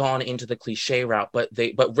easily gone into the cliche route, but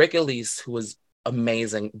Rick Elise, who was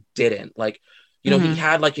amazing, didn't. Mm-hmm. He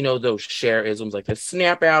had those Cher isms, the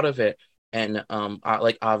snap out of it, and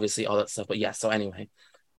obviously all that stuff. But yeah, so anyway,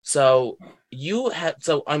 so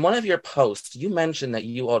on one of your posts, you mentioned that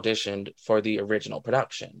you auditioned for the original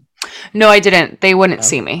production. No, I didn't. They wouldn't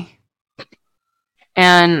see me,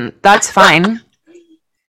 and that's fine.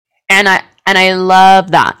 and I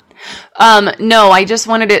love that. No, I just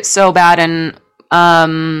wanted it so bad, and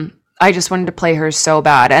I just wanted to play her so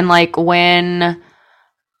bad. And when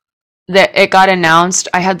it got announced,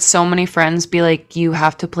 I had so many friends be like, you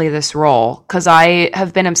have to play this role, because I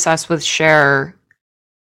have been obsessed with Cher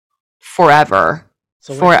forever.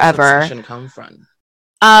 So where does this obsession come from?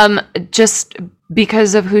 Just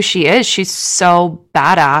because of who she is. She's so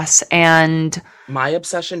badass. And my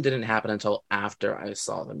obsession didn't happen until after I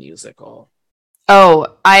saw the musical.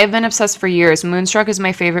 Oh, I have been obsessed for years. Moonstruck is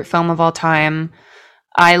my favorite film of all time.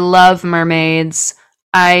 I love mermaids.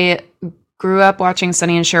 I grew up watching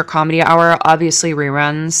Sonny and Cher Comedy Hour, obviously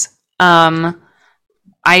reruns.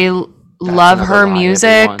 I love her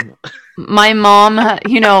music. My mom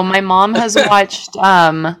has watched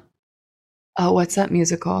Oh, what's that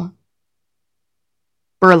musical?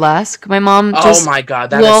 Burlesque. My mom Oh my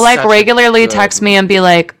God, that will is like such regularly a good text me and be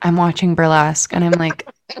like, "I'm watching Burlesque," and I'm like,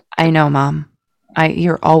 "I know, Mom.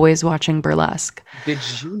 You're always watching Burlesque." Did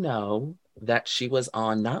you know that she was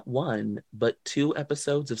on not one, but 2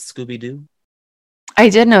 episodes of Scooby-Doo? I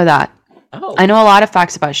did know that. I Oh, know a lot of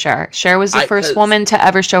facts about Cher. Cher was the first cause woman to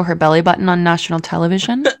ever show her belly button on national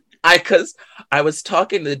television. cause I was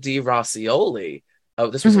talking to Dee Rossioli. Oh,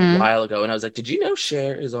 this was a Mm-hmm. while ago, and I was like, "Did you know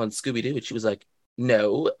Cher is on Scooby-Doo?" And she was like,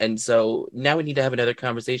 "No." And so now we need to have another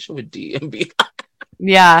conversation with Dee and be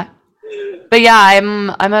Yeah, but yeah,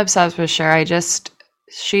 I'm obsessed with Cher.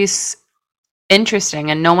 She's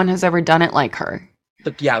interesting, and no one has ever done it like her.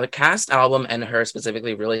 the cast album and her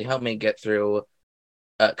specifically really helped me get through.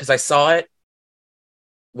 Because I saw it.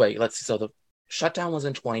 Wait, let's see. So the shutdown was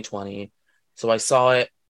in 2020, so I saw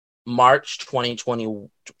it March 2020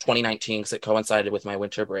 2019 because it coincided with my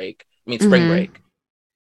winter break. I mean spring Mm-hmm. break.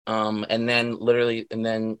 And then literally, and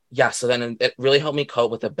then yeah, so then it really helped me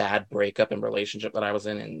cope with a bad breakup and relationship that I was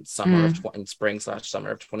in in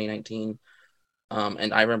spring/summer of 2019.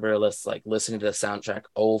 And I remember listening to the soundtrack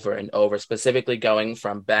over and over, specifically going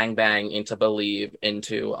from Bang Bang into Believe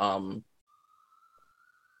into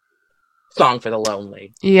Song for the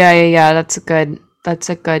Lonely. Yeah. That's a good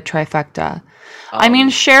trifecta. I mean,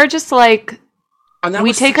 Cher just like And that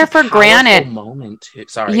we was take such her a for powerful granted. moment too.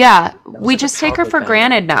 Sorry. Yeah, That was we such a just take her powerful for thing.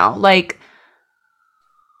 granted now. Like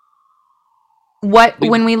We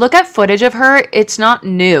when we look at footage of her, it's not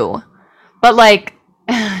new. But like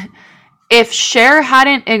if Cher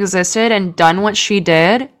hadn't existed and done what she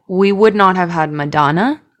did, we would not have had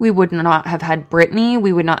Madonna. We would not have had Britney.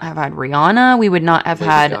 We would not have had Rihanna. We would not have Lady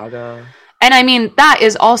had. Gaga. And I mean, that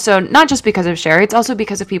is also not just because of Cher, it's also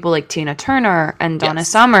because of people like Tina Turner and Donna Yes.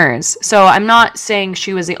 Summers. So I'm not saying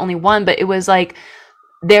she was the only one, but it was like,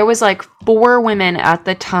 there was like 4 women at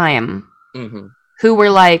the time who were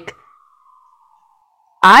like,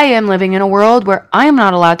 I am living in a world where I am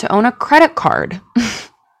not allowed to own a credit card.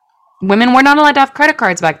 Women were not allowed to have credit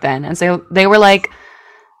cards back then. And so they were like,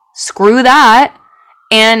 screw that.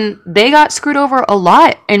 And they got screwed over a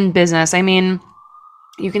lot in business. I mean,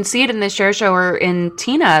 you can see it in the Cher Show or in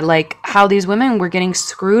Tina, like how these women were getting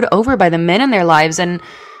screwed over by the men in their lives. And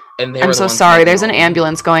I'm so sorry. There's an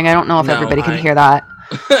ambulance going. I don't know if everybody can hear that.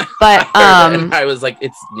 But and I was like,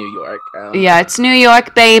 it's New York. Yeah, it's New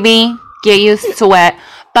York, baby. Get used to it.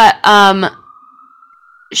 But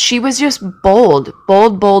she was just bold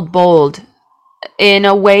in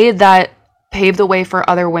a way that paved the way for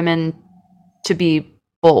other women to be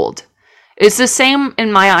bold. It's the same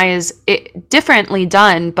in my eyes, differently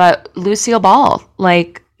done, but Lucille Ball.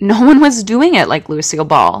 Like, no one was doing it like Lucille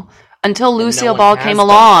Ball until Lucille Ball came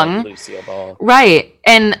along. Like Lucille Ball. Right.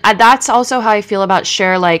 And that's also how I feel about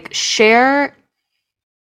Cher. Like, Cher,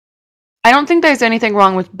 I don't think there's anything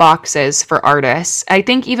wrong with boxes for artists. I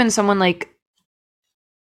think even someone like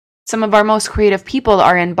some of our most creative people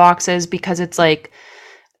are in boxes because it's like,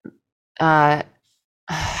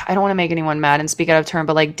 I don't want to make anyone mad and speak out of turn,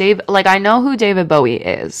 but like I know who David Bowie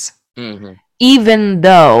is, even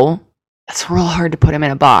though it's real hard to put him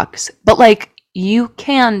in a box. But like, you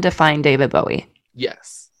can define David Bowie.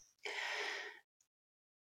 Yes.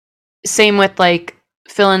 Same with like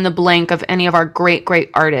fill in the blank of any of our great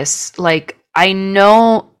artists. Like, I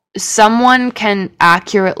know someone can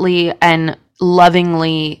accurately and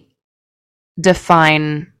lovingly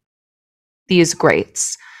define these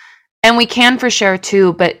greats. And we can for Cher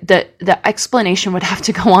too, but the explanation would have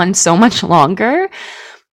to go on so much longer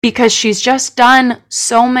because she's just done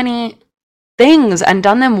so many things and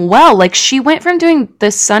done them well. Like, she went from doing the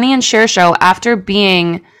Sonny and Cher Show after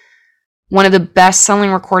being one of the best-selling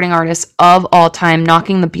recording artists of all time,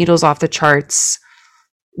 knocking the Beatles off the charts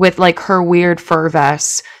with like her weird fur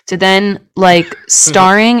vest, to then like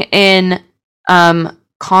starring in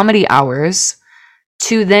Comedy Hours,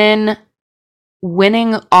 to then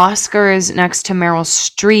winning Oscars next to Meryl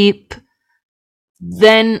Streep.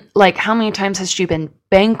 Then, like, how many times has she been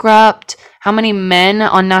bankrupt? How many men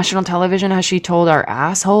on national television has she told are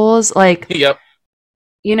assholes? Like, yep.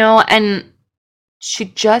 You know, and she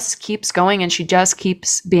just keeps going and she just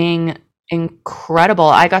keeps being incredible.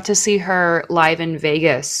 I got to see her live in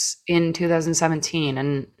Vegas in 2017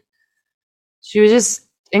 and she was just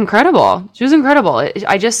incredible. She was incredible.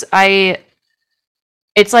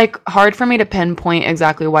 It's like hard for me to pinpoint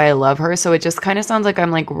exactly why I love her. So it just kind of sounds like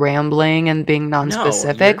I'm like rambling and being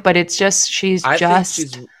non-specific, but it's just, she's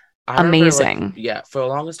amazing. Like, for the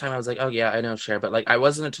longest time I was like, oh yeah, I know Cher, but like I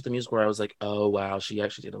wasn't into the music where I was like, oh wow, she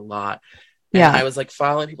actually did a lot. And I was like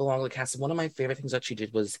following people along the cast. And one of my favorite things that she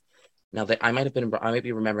did was now that I might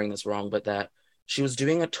be remembering this wrong, but that she was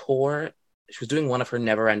doing a tour. She was doing one of her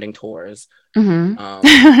never-ending tours.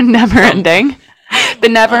 Never-ending. The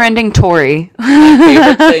never-ending Tory. My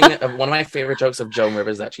favorite thing, one of my favorite jokes of Joan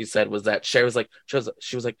Rivers that she said was that Cher was like, Cher's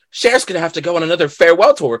gonna have to go on another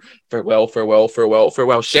farewell tour. Farewell, farewell, farewell,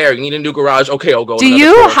 farewell. Cher, you need a new garage. Okay, I'll go. Do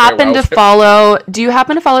you happen to follow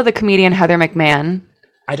the comedian Heather McMahon?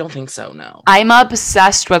 I don't think so, no. I'm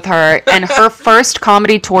obsessed with her, and her first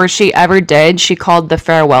comedy tour she ever did, she called the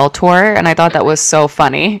Farewell Tour, and I thought that was so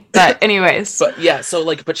funny. But anyways. But yeah, so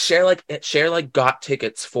like, but Cher got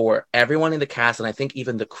tickets for everyone in the cast, and I think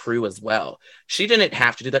even the crew as well. She didn't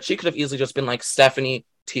have to do that. She could have easily just been like Stephanie,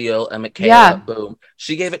 Teal, and Michaela, boom.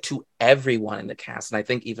 She gave it to everyone in the cast, and I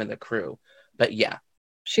think even the crew. But yeah.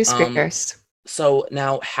 She's fierce. So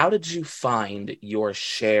now, how did you find your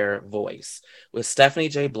Cher voice? With Stephanie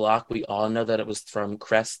J. Block, we all know that it was from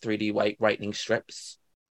Crest 3D White Whitening Strips.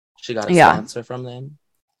 She got a sponsor from them.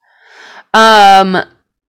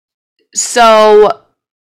 So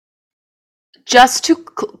just to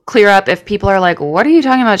clear up, if people are like, what are you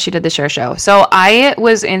talking about? She did the Cher Show. So I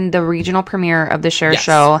was in the regional premiere of the Cher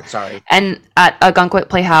Show. And at Algonquin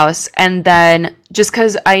Playhouse. And then just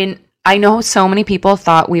because I know so many people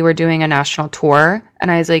thought we were doing a national tour, and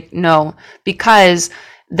I was like, no, because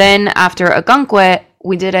then after Algonquin,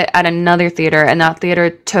 we did it at another theater, and that theater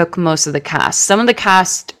took most of the cast. Some of the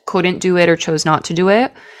cast couldn't do it or chose not to do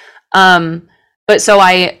it. But so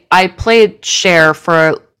I played Cher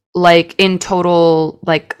for like in total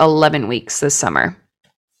like 11 weeks this summer.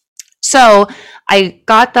 So I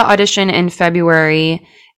got the audition in February,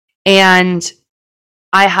 and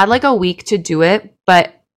I had like a week to do it,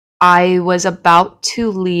 but I was about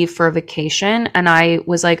to leave for a vacation, and I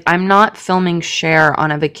was like, I'm not filming Cher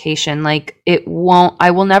on a vacation. Like,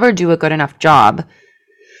 I will never do a good enough job.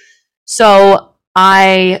 So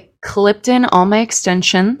I clipped in all my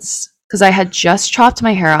extensions because I had just chopped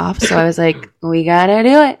my hair off. So I was like, we gotta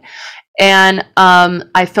do it. And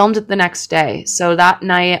I filmed it the next day. So that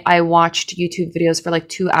night I watched YouTube videos for like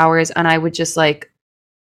 2 hours, and I would just like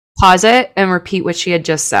pause it and repeat what she had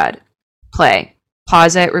just said. Play.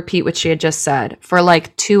 Pause it, repeat what she had just said for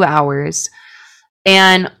like 2 hours.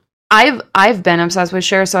 And I've been obsessed with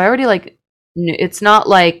Cher, so I already like, it's not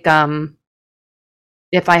like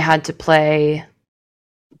if I had to play,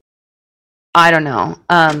 I don't know,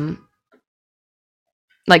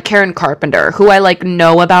 like Karen Carpenter, who I like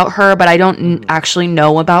know about her, but I don't actually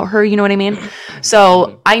know about her, you know what I mean?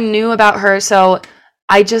 So I knew about her, so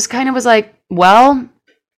I just kind of was like, well,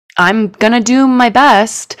 I'm gonna do my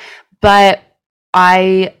best. But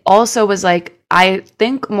I also was like, I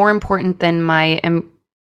think more important than my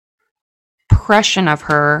impression of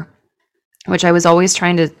her, which I was always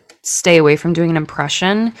trying to stay away from doing an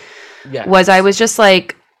impression, was I was just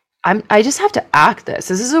like, I just have to act this.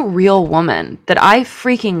 This is a real woman that I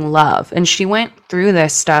freaking love. And she went through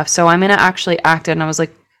this stuff. So I'm going to actually act it. And I was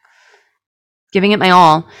like, giving it my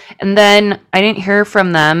all. And then I didn't hear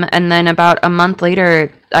from them. And then about a month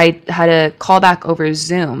later, I had a call back over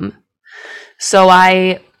Zoom. So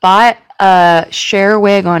I bought a Cher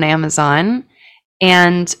wig on Amazon,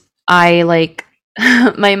 and I like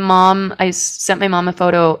I sent my mom a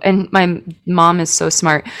photo, and my mom is so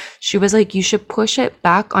smart. She was like, you should push it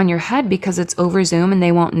back on your head because it's over Zoom and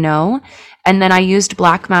they won't know. And then I used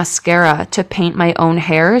black mascara to paint my own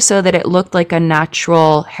hair so that it looked like a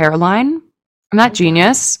natural hairline. I'm not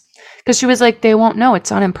genius. Because she was like, they won't know.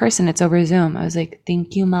 It's not in person. It's over Zoom. I was like,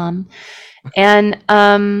 thank you, Mom. And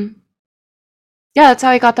yeah, that's how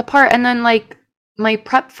I got the part. And then like my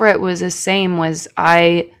prep for it was the same. Was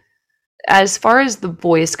as far as the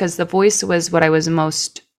voice, because the voice was what I was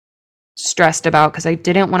most stressed about, because I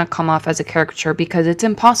didn't want to come off as a caricature, because it's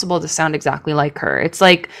impossible to sound exactly like her. It's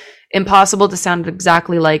like impossible to sound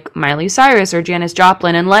exactly like Miley Cyrus or Janis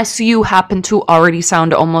Joplin unless you happen to already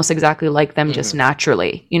sound almost exactly like them just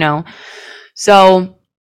naturally, you know? So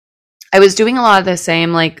I was doing a lot of the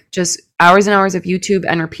same, like just hours and hours of YouTube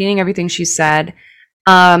and repeating everything she said.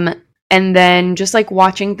 And then just like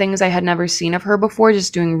watching things I had never seen of her before,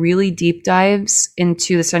 just doing really deep dives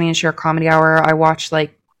into the Sunny and Cher Comedy Hour. I watched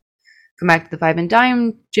like Come Back to the Five and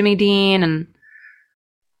Dime, Jimmy Dean, and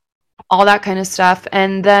all that kind of stuff.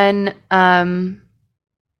 And then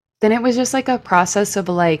it was just like a process of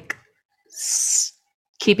like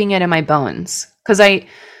keeping it in my bones. Because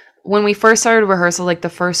when we first started rehearsal, like the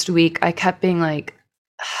first week, I kept being like,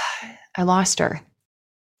 I lost her.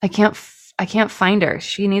 I can't find her.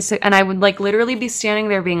 She needs to, and I would like literally be standing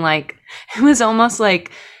there being like, it was almost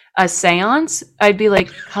like a seance. I'd be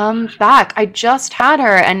like, come back. I just had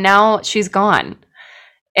her and now she's gone.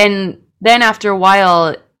 And then after a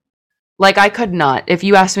while, Like, I could not. If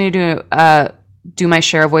you asked me to do my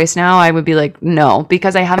Cher voice now, I would be like, no,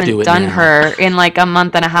 because I haven't done her in like a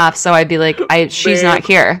month and a half. So I'd be like, she's not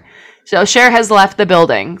here. So Cher has left the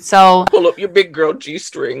building. So pull up your big girl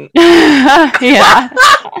G-string. Yeah.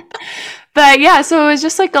 But yeah, so it was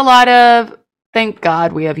just like a lot of, thank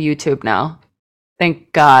God we have YouTube now.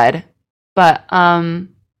 Thank God. But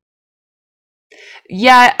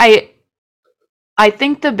yeah, I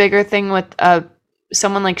think the bigger thing with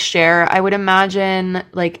someone like Cher, I would imagine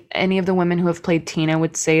like any of the women who have played Tina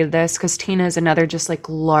would say this, because Tina is another just like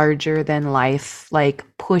larger than life, like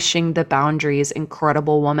pushing the boundaries,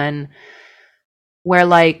 incredible woman, where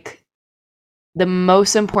like the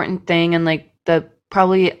most important thing and like the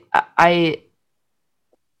probably I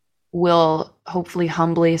will hopefully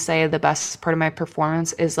humbly say the best part of my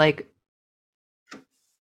performance is like,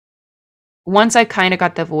 once I kind of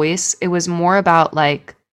got the voice, it was more about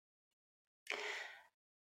like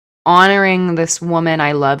honoring this woman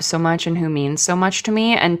I love so much and who means so much to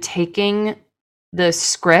me, and taking the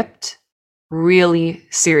script really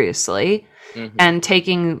seriously and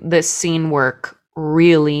taking the scene work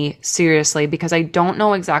really seriously, because I don't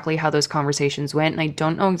know exactly how those conversations went and I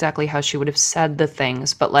don't know exactly how she would have said the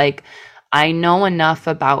things, but like I know enough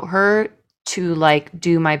about her to like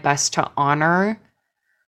do my best to honor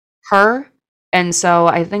her. And so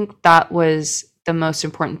I think that was the most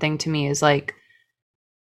important thing to me, is like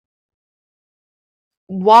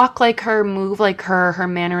walk like her, move like her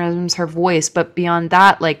mannerisms, her voice. But beyond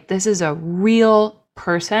that, like this is a real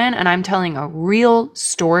person and I'm telling a real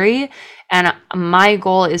story. And my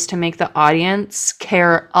goal is to make the audience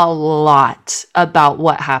care a lot about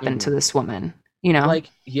what happened to this woman, you know? Like,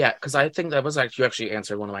 yeah, because I think that was you actually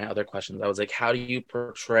answered one of my other questions. I was like, how do you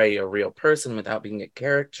portray a real person without being a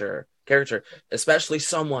character, especially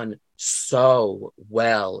someone so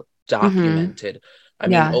well documented? I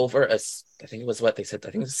mean, over I think it was what they said, I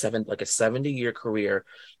think it's a 70-year career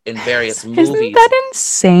in various movies. Isn't that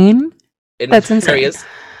insane? That's various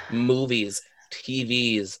insane. Movies,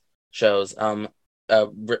 TVs, shows,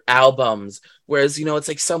 albums. Whereas, you know, it's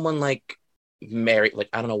like someone like Mary, like,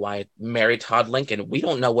 I don't know why, Mary Todd Lincoln, we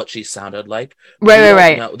don't know what she sounded like.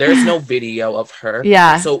 Right. No, there's no video of her.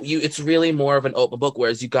 Yeah. So it's really more of an open book,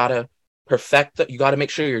 whereas you gotta perfect that. You gotta make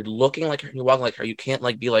sure you're looking like her, you're walking like her. You can't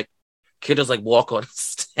like be like, kid just like walk on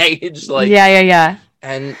stage. Like, yeah.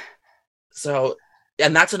 And so,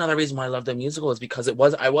 and that's another reason why I love the musical, is because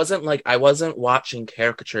I wasn't watching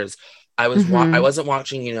caricatures. I wasn't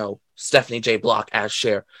watching, you know, Stephanie J. Block as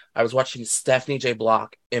Cher. I was watching Stephanie J.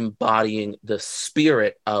 Block embodying the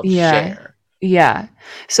spirit of Cher. Yeah.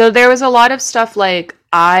 So there was a lot of stuff like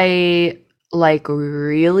I like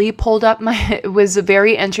really pulled up it was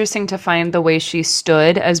very interesting to find the way she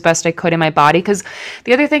stood as best I could in my body, because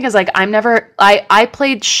the other thing is like I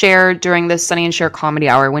played Cher during the Sunny and Cher comedy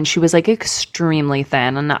hour when she was like extremely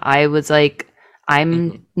thin, and I was like,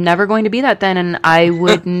 I'm never going to be that thin, and I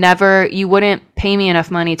would never, you wouldn't pay me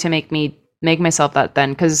enough money to make myself that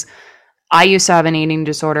thin, because I used to have an eating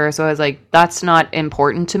disorder, so I was like, that's not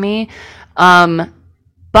important to me.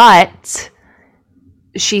 But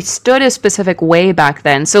she stood a specific way back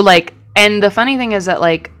then. So like, and the funny thing is that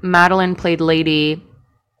like Madeline played Lady,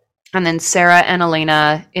 and then Sarah and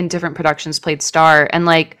Elena in different productions played Star, and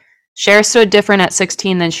like Cher stood different at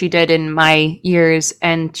 16 than she did in my years,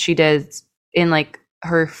 and she did in like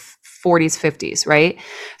her 40s, 50s, right?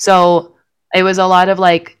 So it was a lot of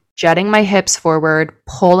like jetting my hips forward,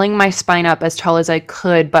 pulling my spine up as tall as I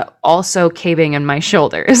could, but also caving in my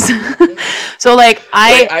shoulders. So like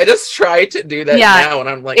I just try to do that now, and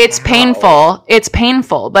I'm like, it's painful. It's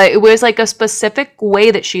painful, but it was like a specific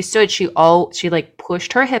way that she stood. She like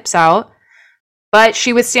pushed her hips out, but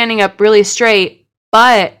she was standing up really straight,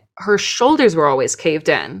 but her shoulders were always caved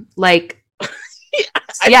in. Like,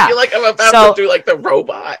 I feel like I'm about to do like the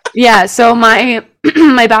robot. Yeah. So my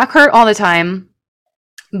back hurt all the time.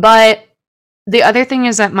 But the other thing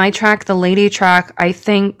is that my track, the Lady track, I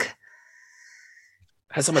think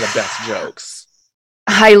has some of the best jokes.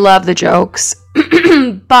 I love the jokes,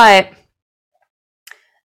 but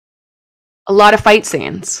a lot of fight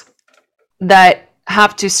scenes that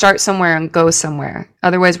have to start somewhere and go somewhere.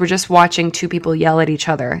 Otherwise, we're just watching two people yell at each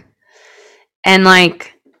other. And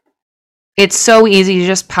like, it's so easy to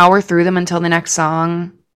just power through them until the next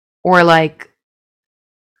song, or like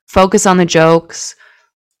focus on the jokes.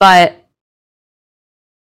 But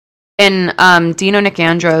Dino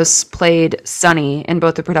Nicandros played Sonny in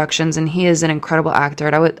both the productions, and he is an incredible actor.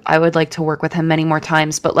 And I would like to work with him many more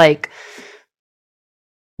times. But like,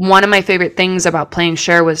 one of my favorite things about playing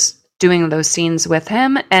Cher was doing those scenes with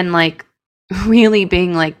him, and like really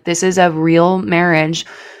being like, this is a real marriage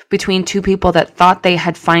between two people that thought they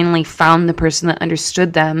had finally found the person that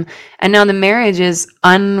understood them. And now the marriage is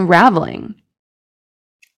unraveling.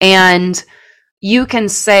 And you can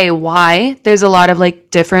say why. There's a lot of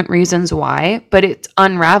like different reasons why, but it's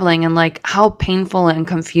unraveling, and like how painful and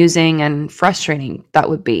confusing and frustrating that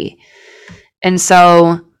would be. And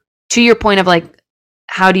so to your point of like,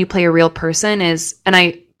 how do you play a real person is, and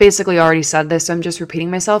I basically already said this, so I'm just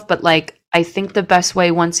repeating myself, but like, I think the best way,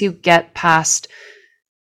 once you get past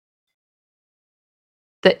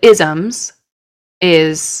the isms,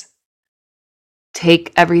 is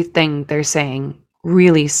take everything they're saying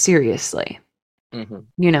really seriously. You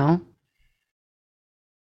know?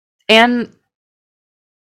 And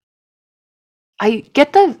I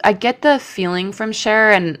get the feeling from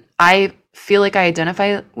Cher, and I feel like I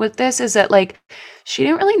identify with this, is that like she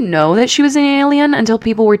didn't really know that she was an alien until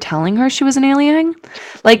people were telling her she was an alien.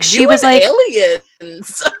 Like she was like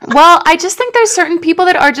aliens. Well, I just think there's certain people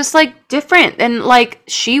that are just like different, and like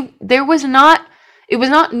it was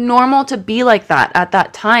not normal to be like that at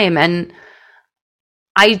that time. And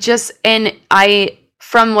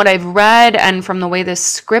from what I've read and from the way this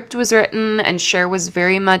script was written, and Cher was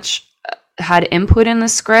very much had input in the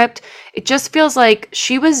script, it just feels like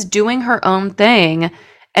she was doing her own thing,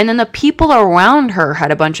 and then the people around her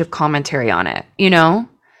had a bunch of commentary on it, you know?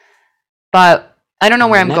 But I don't know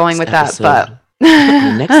where I'm going with that, but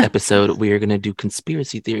in the next episode, we are going to do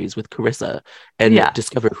conspiracy theories with Charissa and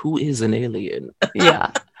discover who is an alien.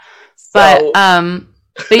 Yeah. But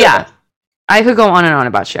yeah, I could go on and on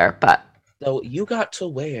about Cher, but. So you got to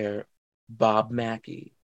wear Bob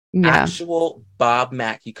Mackie. Yeah. Actual Bob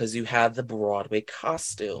Mackie, because you had the Broadway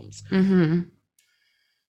costumes. Mm-hmm.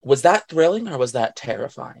 Was that thrilling or was that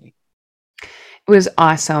terrifying? It was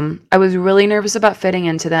awesome. I was really nervous about fitting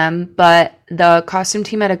into them, but the costume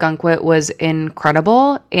team at Agunquit was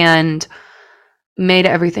incredible and made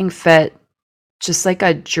everything fit just like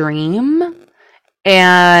a dream.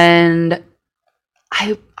 And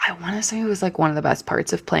I want to say it was like one of the best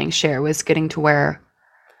parts of playing Cher was getting to wear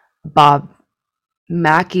Bob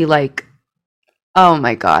Mackie. Like, oh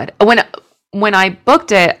my God. When I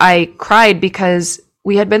booked it, I cried because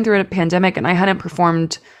we had been through a pandemic and I hadn't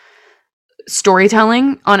performed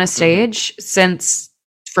storytelling on a stage since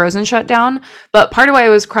Frozen shut down. But part of why I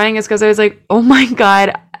was crying is because I was like, oh my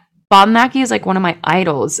God, Bob Mackie is like one of my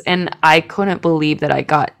idols. And I couldn't believe that I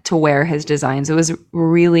got to wear his designs. It was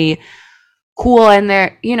really cool. And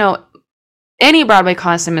there, you know, any Broadway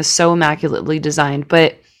costume is so immaculately designed,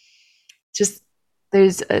 but just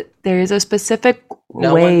there is a specific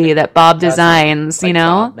way that Bob designs, like you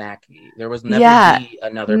know? Bob Mackie. There was never be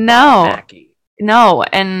another Bob Mackie. No,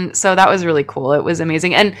 and so that was really cool. It was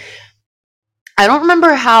amazing. And I don't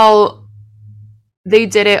remember how they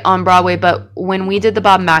did it on Broadway, but when we did the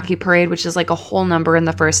Bob Mackie parade, which is like a whole number in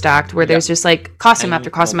the first act where there's just like costume after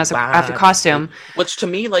costume after costume. Which to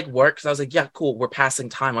me like worked, because I was like, yeah, cool, we're passing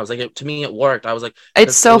time. I was like, to me it worked. I was like,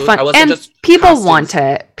 it's so fun. And people want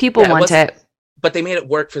it. People want it. But they made it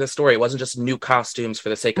work for the story. It wasn't just new costumes for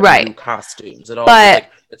the sake of new costumes.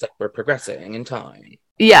 It's like we're progressing in time.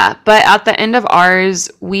 Yeah, but at the end of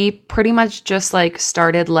ours, we pretty much just like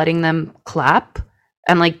started letting them clap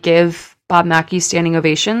and like give Bob Mackie standing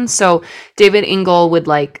ovations. So David Ingle would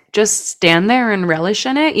like just stand there and relish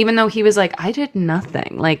in it, even though he was like, I did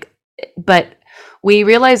nothing. Like, but we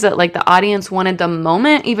realized that like the audience wanted the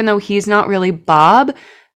moment, even though he's not really Bob,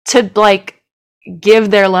 to like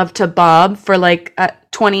give their love to Bob for like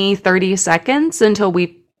 20, 30 seconds until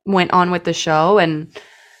we went on with the show. And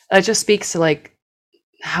it just speaks to like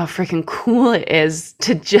how freaking cool it is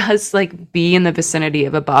to just like be in the vicinity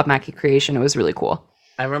of a Bob Mackie creation. It was really cool.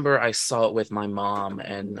 I remember I saw it with my mom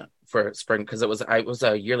and for spring, because it was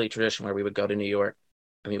a yearly tradition where we would go to New York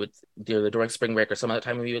and we would during spring break or some other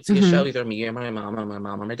time we would see a show, either me or my mom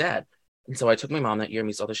or my dad. And so I took my mom that year and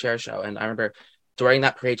we saw the Cher Show. And I remember during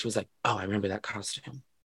that parade, she was like, oh, I remember that costume.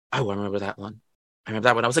 Oh, I remember that one. I remember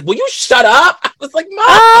that one. I was like, will you shut up? I was like,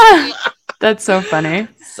 Mom! That's so funny.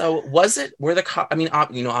 So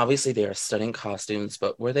obviously they are stunning costumes,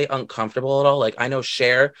 but were they uncomfortable at all? Like, I know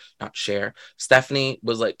Stephanie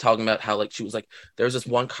was like talking about how like she was like, there was this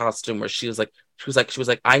one costume where she was like,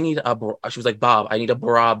 Bob, I need a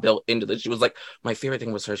bra built into this. She was like, my favorite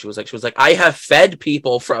thing was her. She was like, I have fed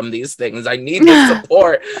people from these things. I need the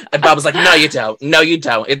support. And Bob was like, no, you don't. No, you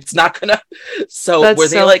don't. It's not gonna. So that's were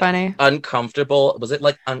they so like funny. Uncomfortable? Was it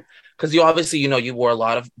like because you obviously, you wore a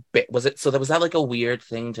lot of was that like a weird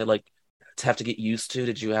thing to like to have to get used to?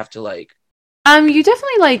 Did you have to like you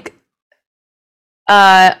definitely like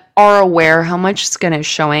are aware how much skin is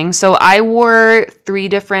showing. So I wore three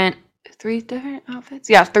different outfits.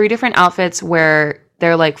 Yeah, 3 different outfits where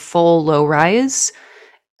they're like full low rise.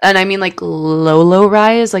 And I mean like low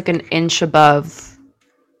rise, like an inch above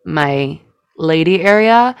my lady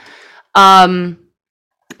area. And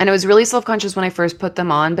I was really self-conscious when I first put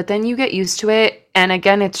them on, but then you get used to it. And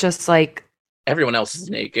again, it's just like everyone else is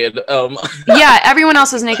naked. Yeah, everyone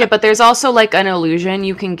else is naked, but there's also like an illusion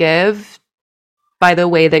you can give by the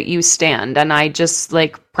way that you stand. And I just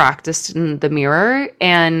like practiced in the mirror,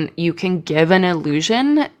 and you can give an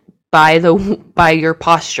illusion by your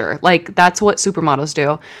posture. Like that's what supermodels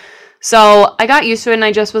do. So I got used to it, and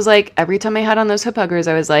I just was like, every time I had on those hip huggers,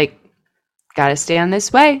 I was like, gotta stand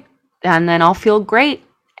this way, and then I'll feel great.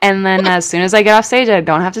 And then as soon as I get off stage, I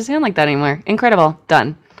don't have to stand like that anymore. Incredible.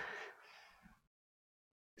 Done.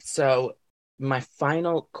 So my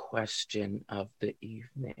final question of the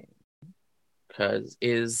evening, because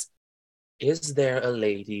is there a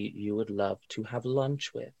lady you would love to have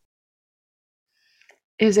lunch with?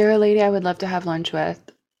 Is there a lady I would love to have lunch with?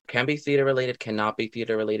 Can be theater related, cannot be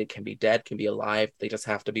theater related, can be dead, can be alive. They just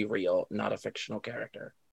have to be real, not a fictional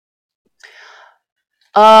character.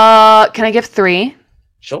 Can I give 3?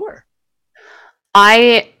 Sure.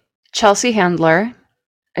 Chelsea Handler.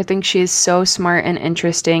 I think she's so smart and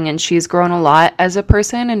interesting, and she's grown a lot as a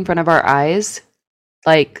person in front of our eyes.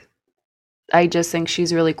 Like, I just think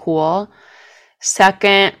she's really cool.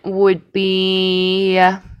 Second would be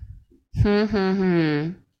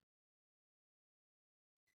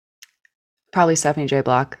probably Stephanie J.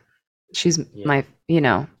 Block. She's my,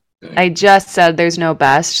 I just said there's no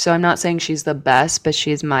best, so I'm not saying she's the best, but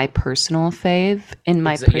she's my personal fave.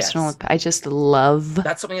 I just love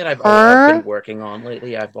That's something that I've been working on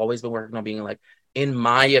lately. I've always been working on being like, in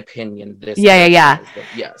my opinion, this. Yeah.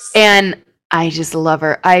 Yes. And I just love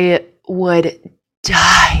her. I would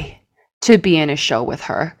die to be in a show with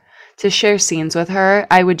her. To share scenes with her,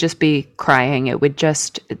 I would just be crying. It would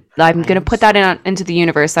just, I'm going to put that into the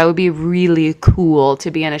universe. That would be really cool to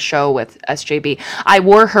be in a show with SJB. I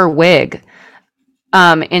wore her wig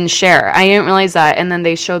in Cher. I didn't realize that. And then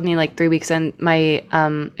they showed me like 3 weeks in. My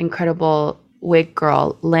incredible wig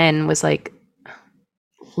girl, Lynn, was like,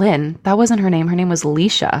 Lynn? That wasn't her name. Her name was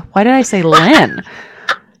Leisha. Why did I say Lynn?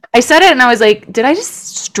 I said it and I was like, did I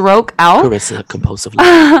just stroke out? Charissa compulsively.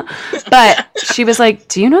 But she was like,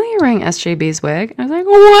 do you know that you're wearing SJB's wig? I was like,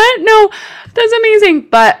 what? No, that's amazing.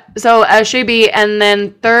 But so SJB, and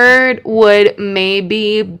then third would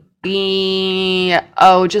maybe be,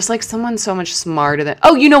 just like someone so much smarter than,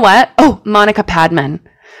 you know what? Monica Padman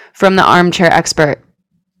from the Armchair Expert.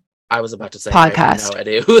 I was about to say, podcast. I have no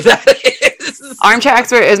idea who that is. Armchair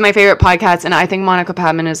Expert is my favorite podcast, and I think Monica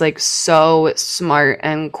Padman is like so smart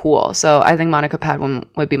and cool. So I think Monica Padman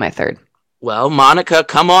would be my third. Well, Monica,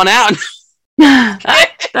 come on out. That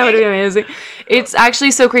would be amazing. It's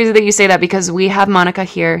actually so crazy that you say that, because we have Monica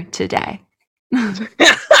here today. But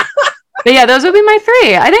yeah, those would be my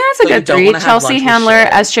 3. I think that's a good 3. Chelsea Handler,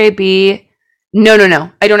 SJB.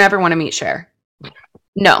 No. I don't ever want to meet Cher.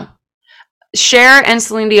 No. Cher and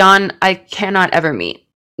Celine Dion, I cannot ever meet.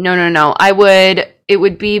 No. It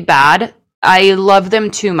would be bad. I love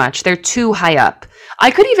them too much. They're too high up.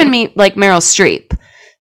 I could even meet like Meryl Streep.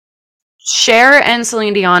 Cher and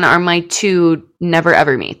Celine Dion are my 2 never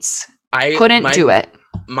ever meets. I couldn't do it.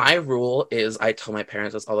 My rule is, I tell my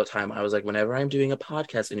parents this all the time. I was like, whenever I'm doing a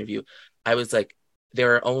podcast interview, I was like,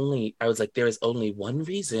 there is only one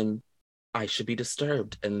reason I should be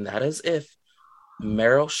disturbed, and that is if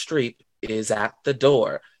Meryl Streep is at the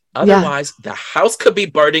door. Otherwise, the house could be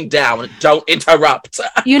burning down. Don't interrupt.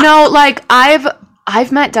 Like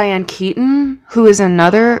I've met Diane Keaton, who is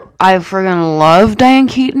another. I friggin' love Diane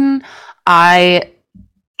Keaton.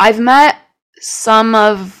 I've met some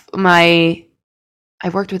of my. I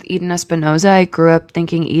worked with Eden Espinosa. I grew up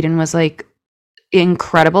thinking Eden was like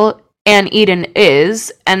incredible, and Eden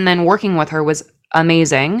is. And then working with her was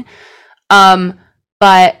amazing.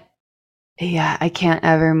 But yeah, I can't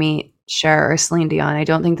ever meet Cher or Celine Dion. I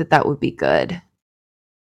don't think that would be good.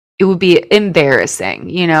 It would be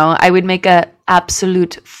embarrassing, I would make an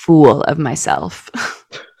absolute fool of myself.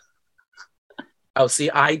 Oh, see,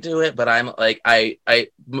 I do it, but I'm like,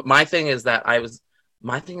 my thing is that I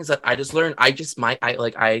just learned, I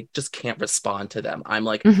just can't respond to them. I'm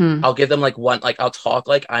like, I'll give them like one, like I'll talk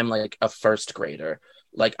like I'm like a first grader.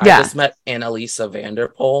 Like I just met Annalisa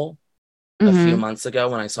Vanderpool a few months ago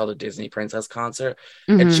when I saw the Disney Princess concert,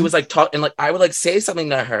 and she was like and like I would like say something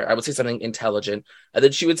to her. I would say something intelligent, and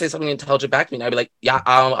then she would say something intelligent back to me, and I'd be like, yeah,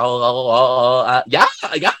 and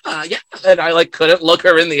I like couldn't look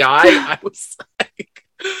her in the eye. I was like,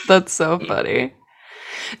 that's so funny.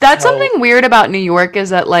 That's something weird about New York, is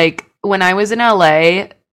that like when I was in LA,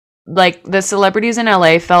 like the celebrities in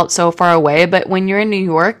LA felt so far away, but when you're in New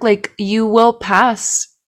York, like you will pass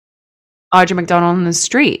Audra McDonald on the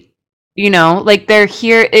street, you know, like they're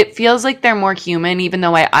here. It feels like they're more human, even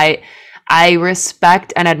though I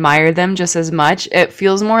respect and admire them just as much. It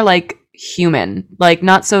feels more like human, like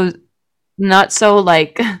not so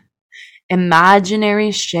like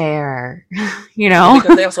imaginary Cher, you know,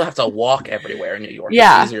 because they also have to walk everywhere in New York.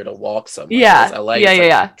 Yeah. It's easier to walk somewhere. Yeah. LA,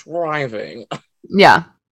 Yeah. Driving. Yeah.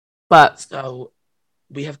 But so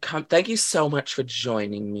we have come. Thank you so much for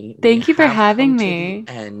joining me. Thank you for having me.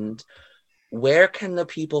 And where can the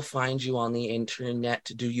people find you on the internet?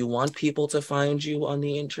 Do you want people to find you on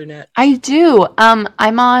the internet? I do.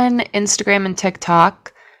 I'm on Instagram and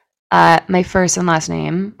TikTok. My first and last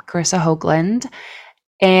name, Charissa Hogeland.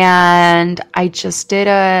 And I just did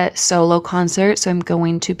a solo concert, so I'm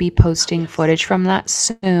going to be posting footage from that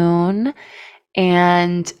soon.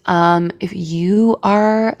 And if you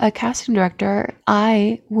are a casting director,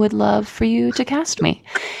 I would love for you to cast me.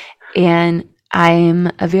 And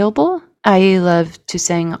I'm available. I love to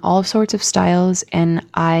sing all sorts of styles, and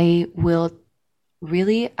I will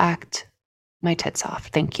really act my tits off.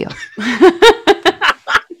 Thank you.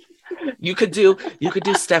 You could do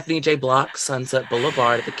Stephanie J. Block, Sunset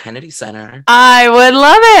Boulevard at the Kennedy Center. I would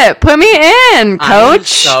love it. Put me in, coach. I'm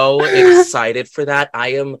so excited for that.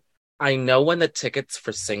 I know when the tickets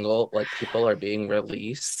for single, like, people are being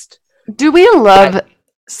released. Do we love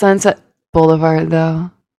Sunset Boulevard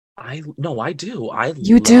though? I do.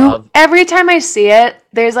 You do? Every time I see it,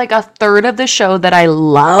 there's like a third of the show that I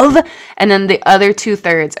love, and then the other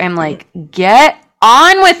 2/3, I'm like, get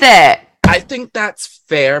on with it. I think that's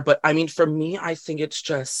fair, but I mean, for me, I think it's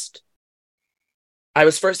just, I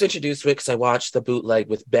was first introduced to it because I watched the bootleg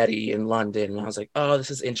with Betty in London, and I was like, oh,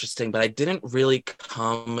 this is interesting, but I didn't really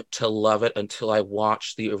come to love it until I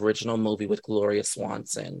watched the original movie with Gloria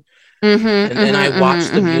Swanson. And then I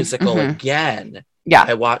watched the musical again. Yeah.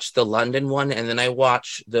 I watched the London one, and then I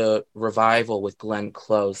watched the revival with Glenn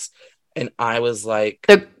Close, and I was like...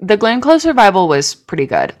 The Glenn Close revival was pretty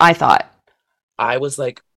good, I thought. I was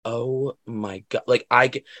like, oh my God. Like,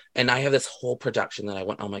 I have this whole production that I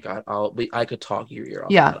went, oh my God, I could talk your ear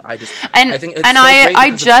off. Yeah. I think it's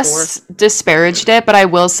I just disparaged it, but I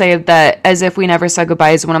will say that As If We Never Said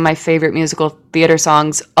Goodbye is one of my favorite musical theater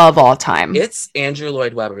songs of all time. It's Andrew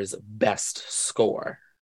Lloyd Webber's best score.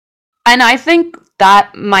 And I think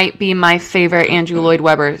that might be my favorite Andrew Lloyd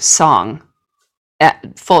Webber song.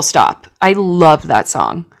 Full stop. I love that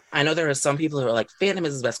song. I know there are some people who are like, Phantom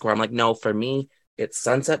is his best score. I'm like, no, for me, it's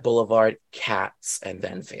Sunset Boulevard, Cats, and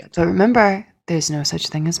then Phantom. But remember, there's no such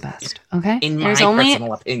thing as best, okay? There's only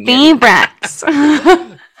opinion. Favorites.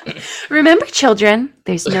 Remember, children,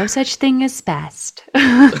 there's no such thing as best.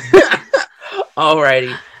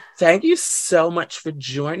 Alrighty. Thank you so much for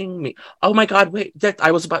joining me. Oh my God, wait.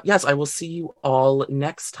 I will see you all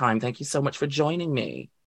next time. Thank you so much for joining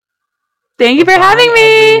me. Thank you for having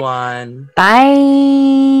me. Everyone.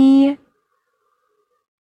 Bye.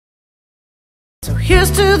 So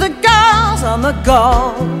here's to the girls on the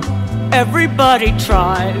go. Everybody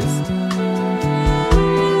tries.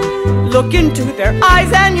 Look into their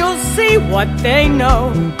eyes and you'll see what they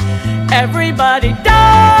know. Everybody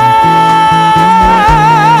dies.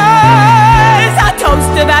 A toast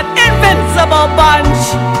to that invincible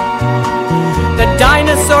bunch. The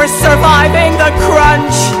dinosaurs surviving the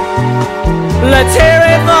crunch. Let's hear it.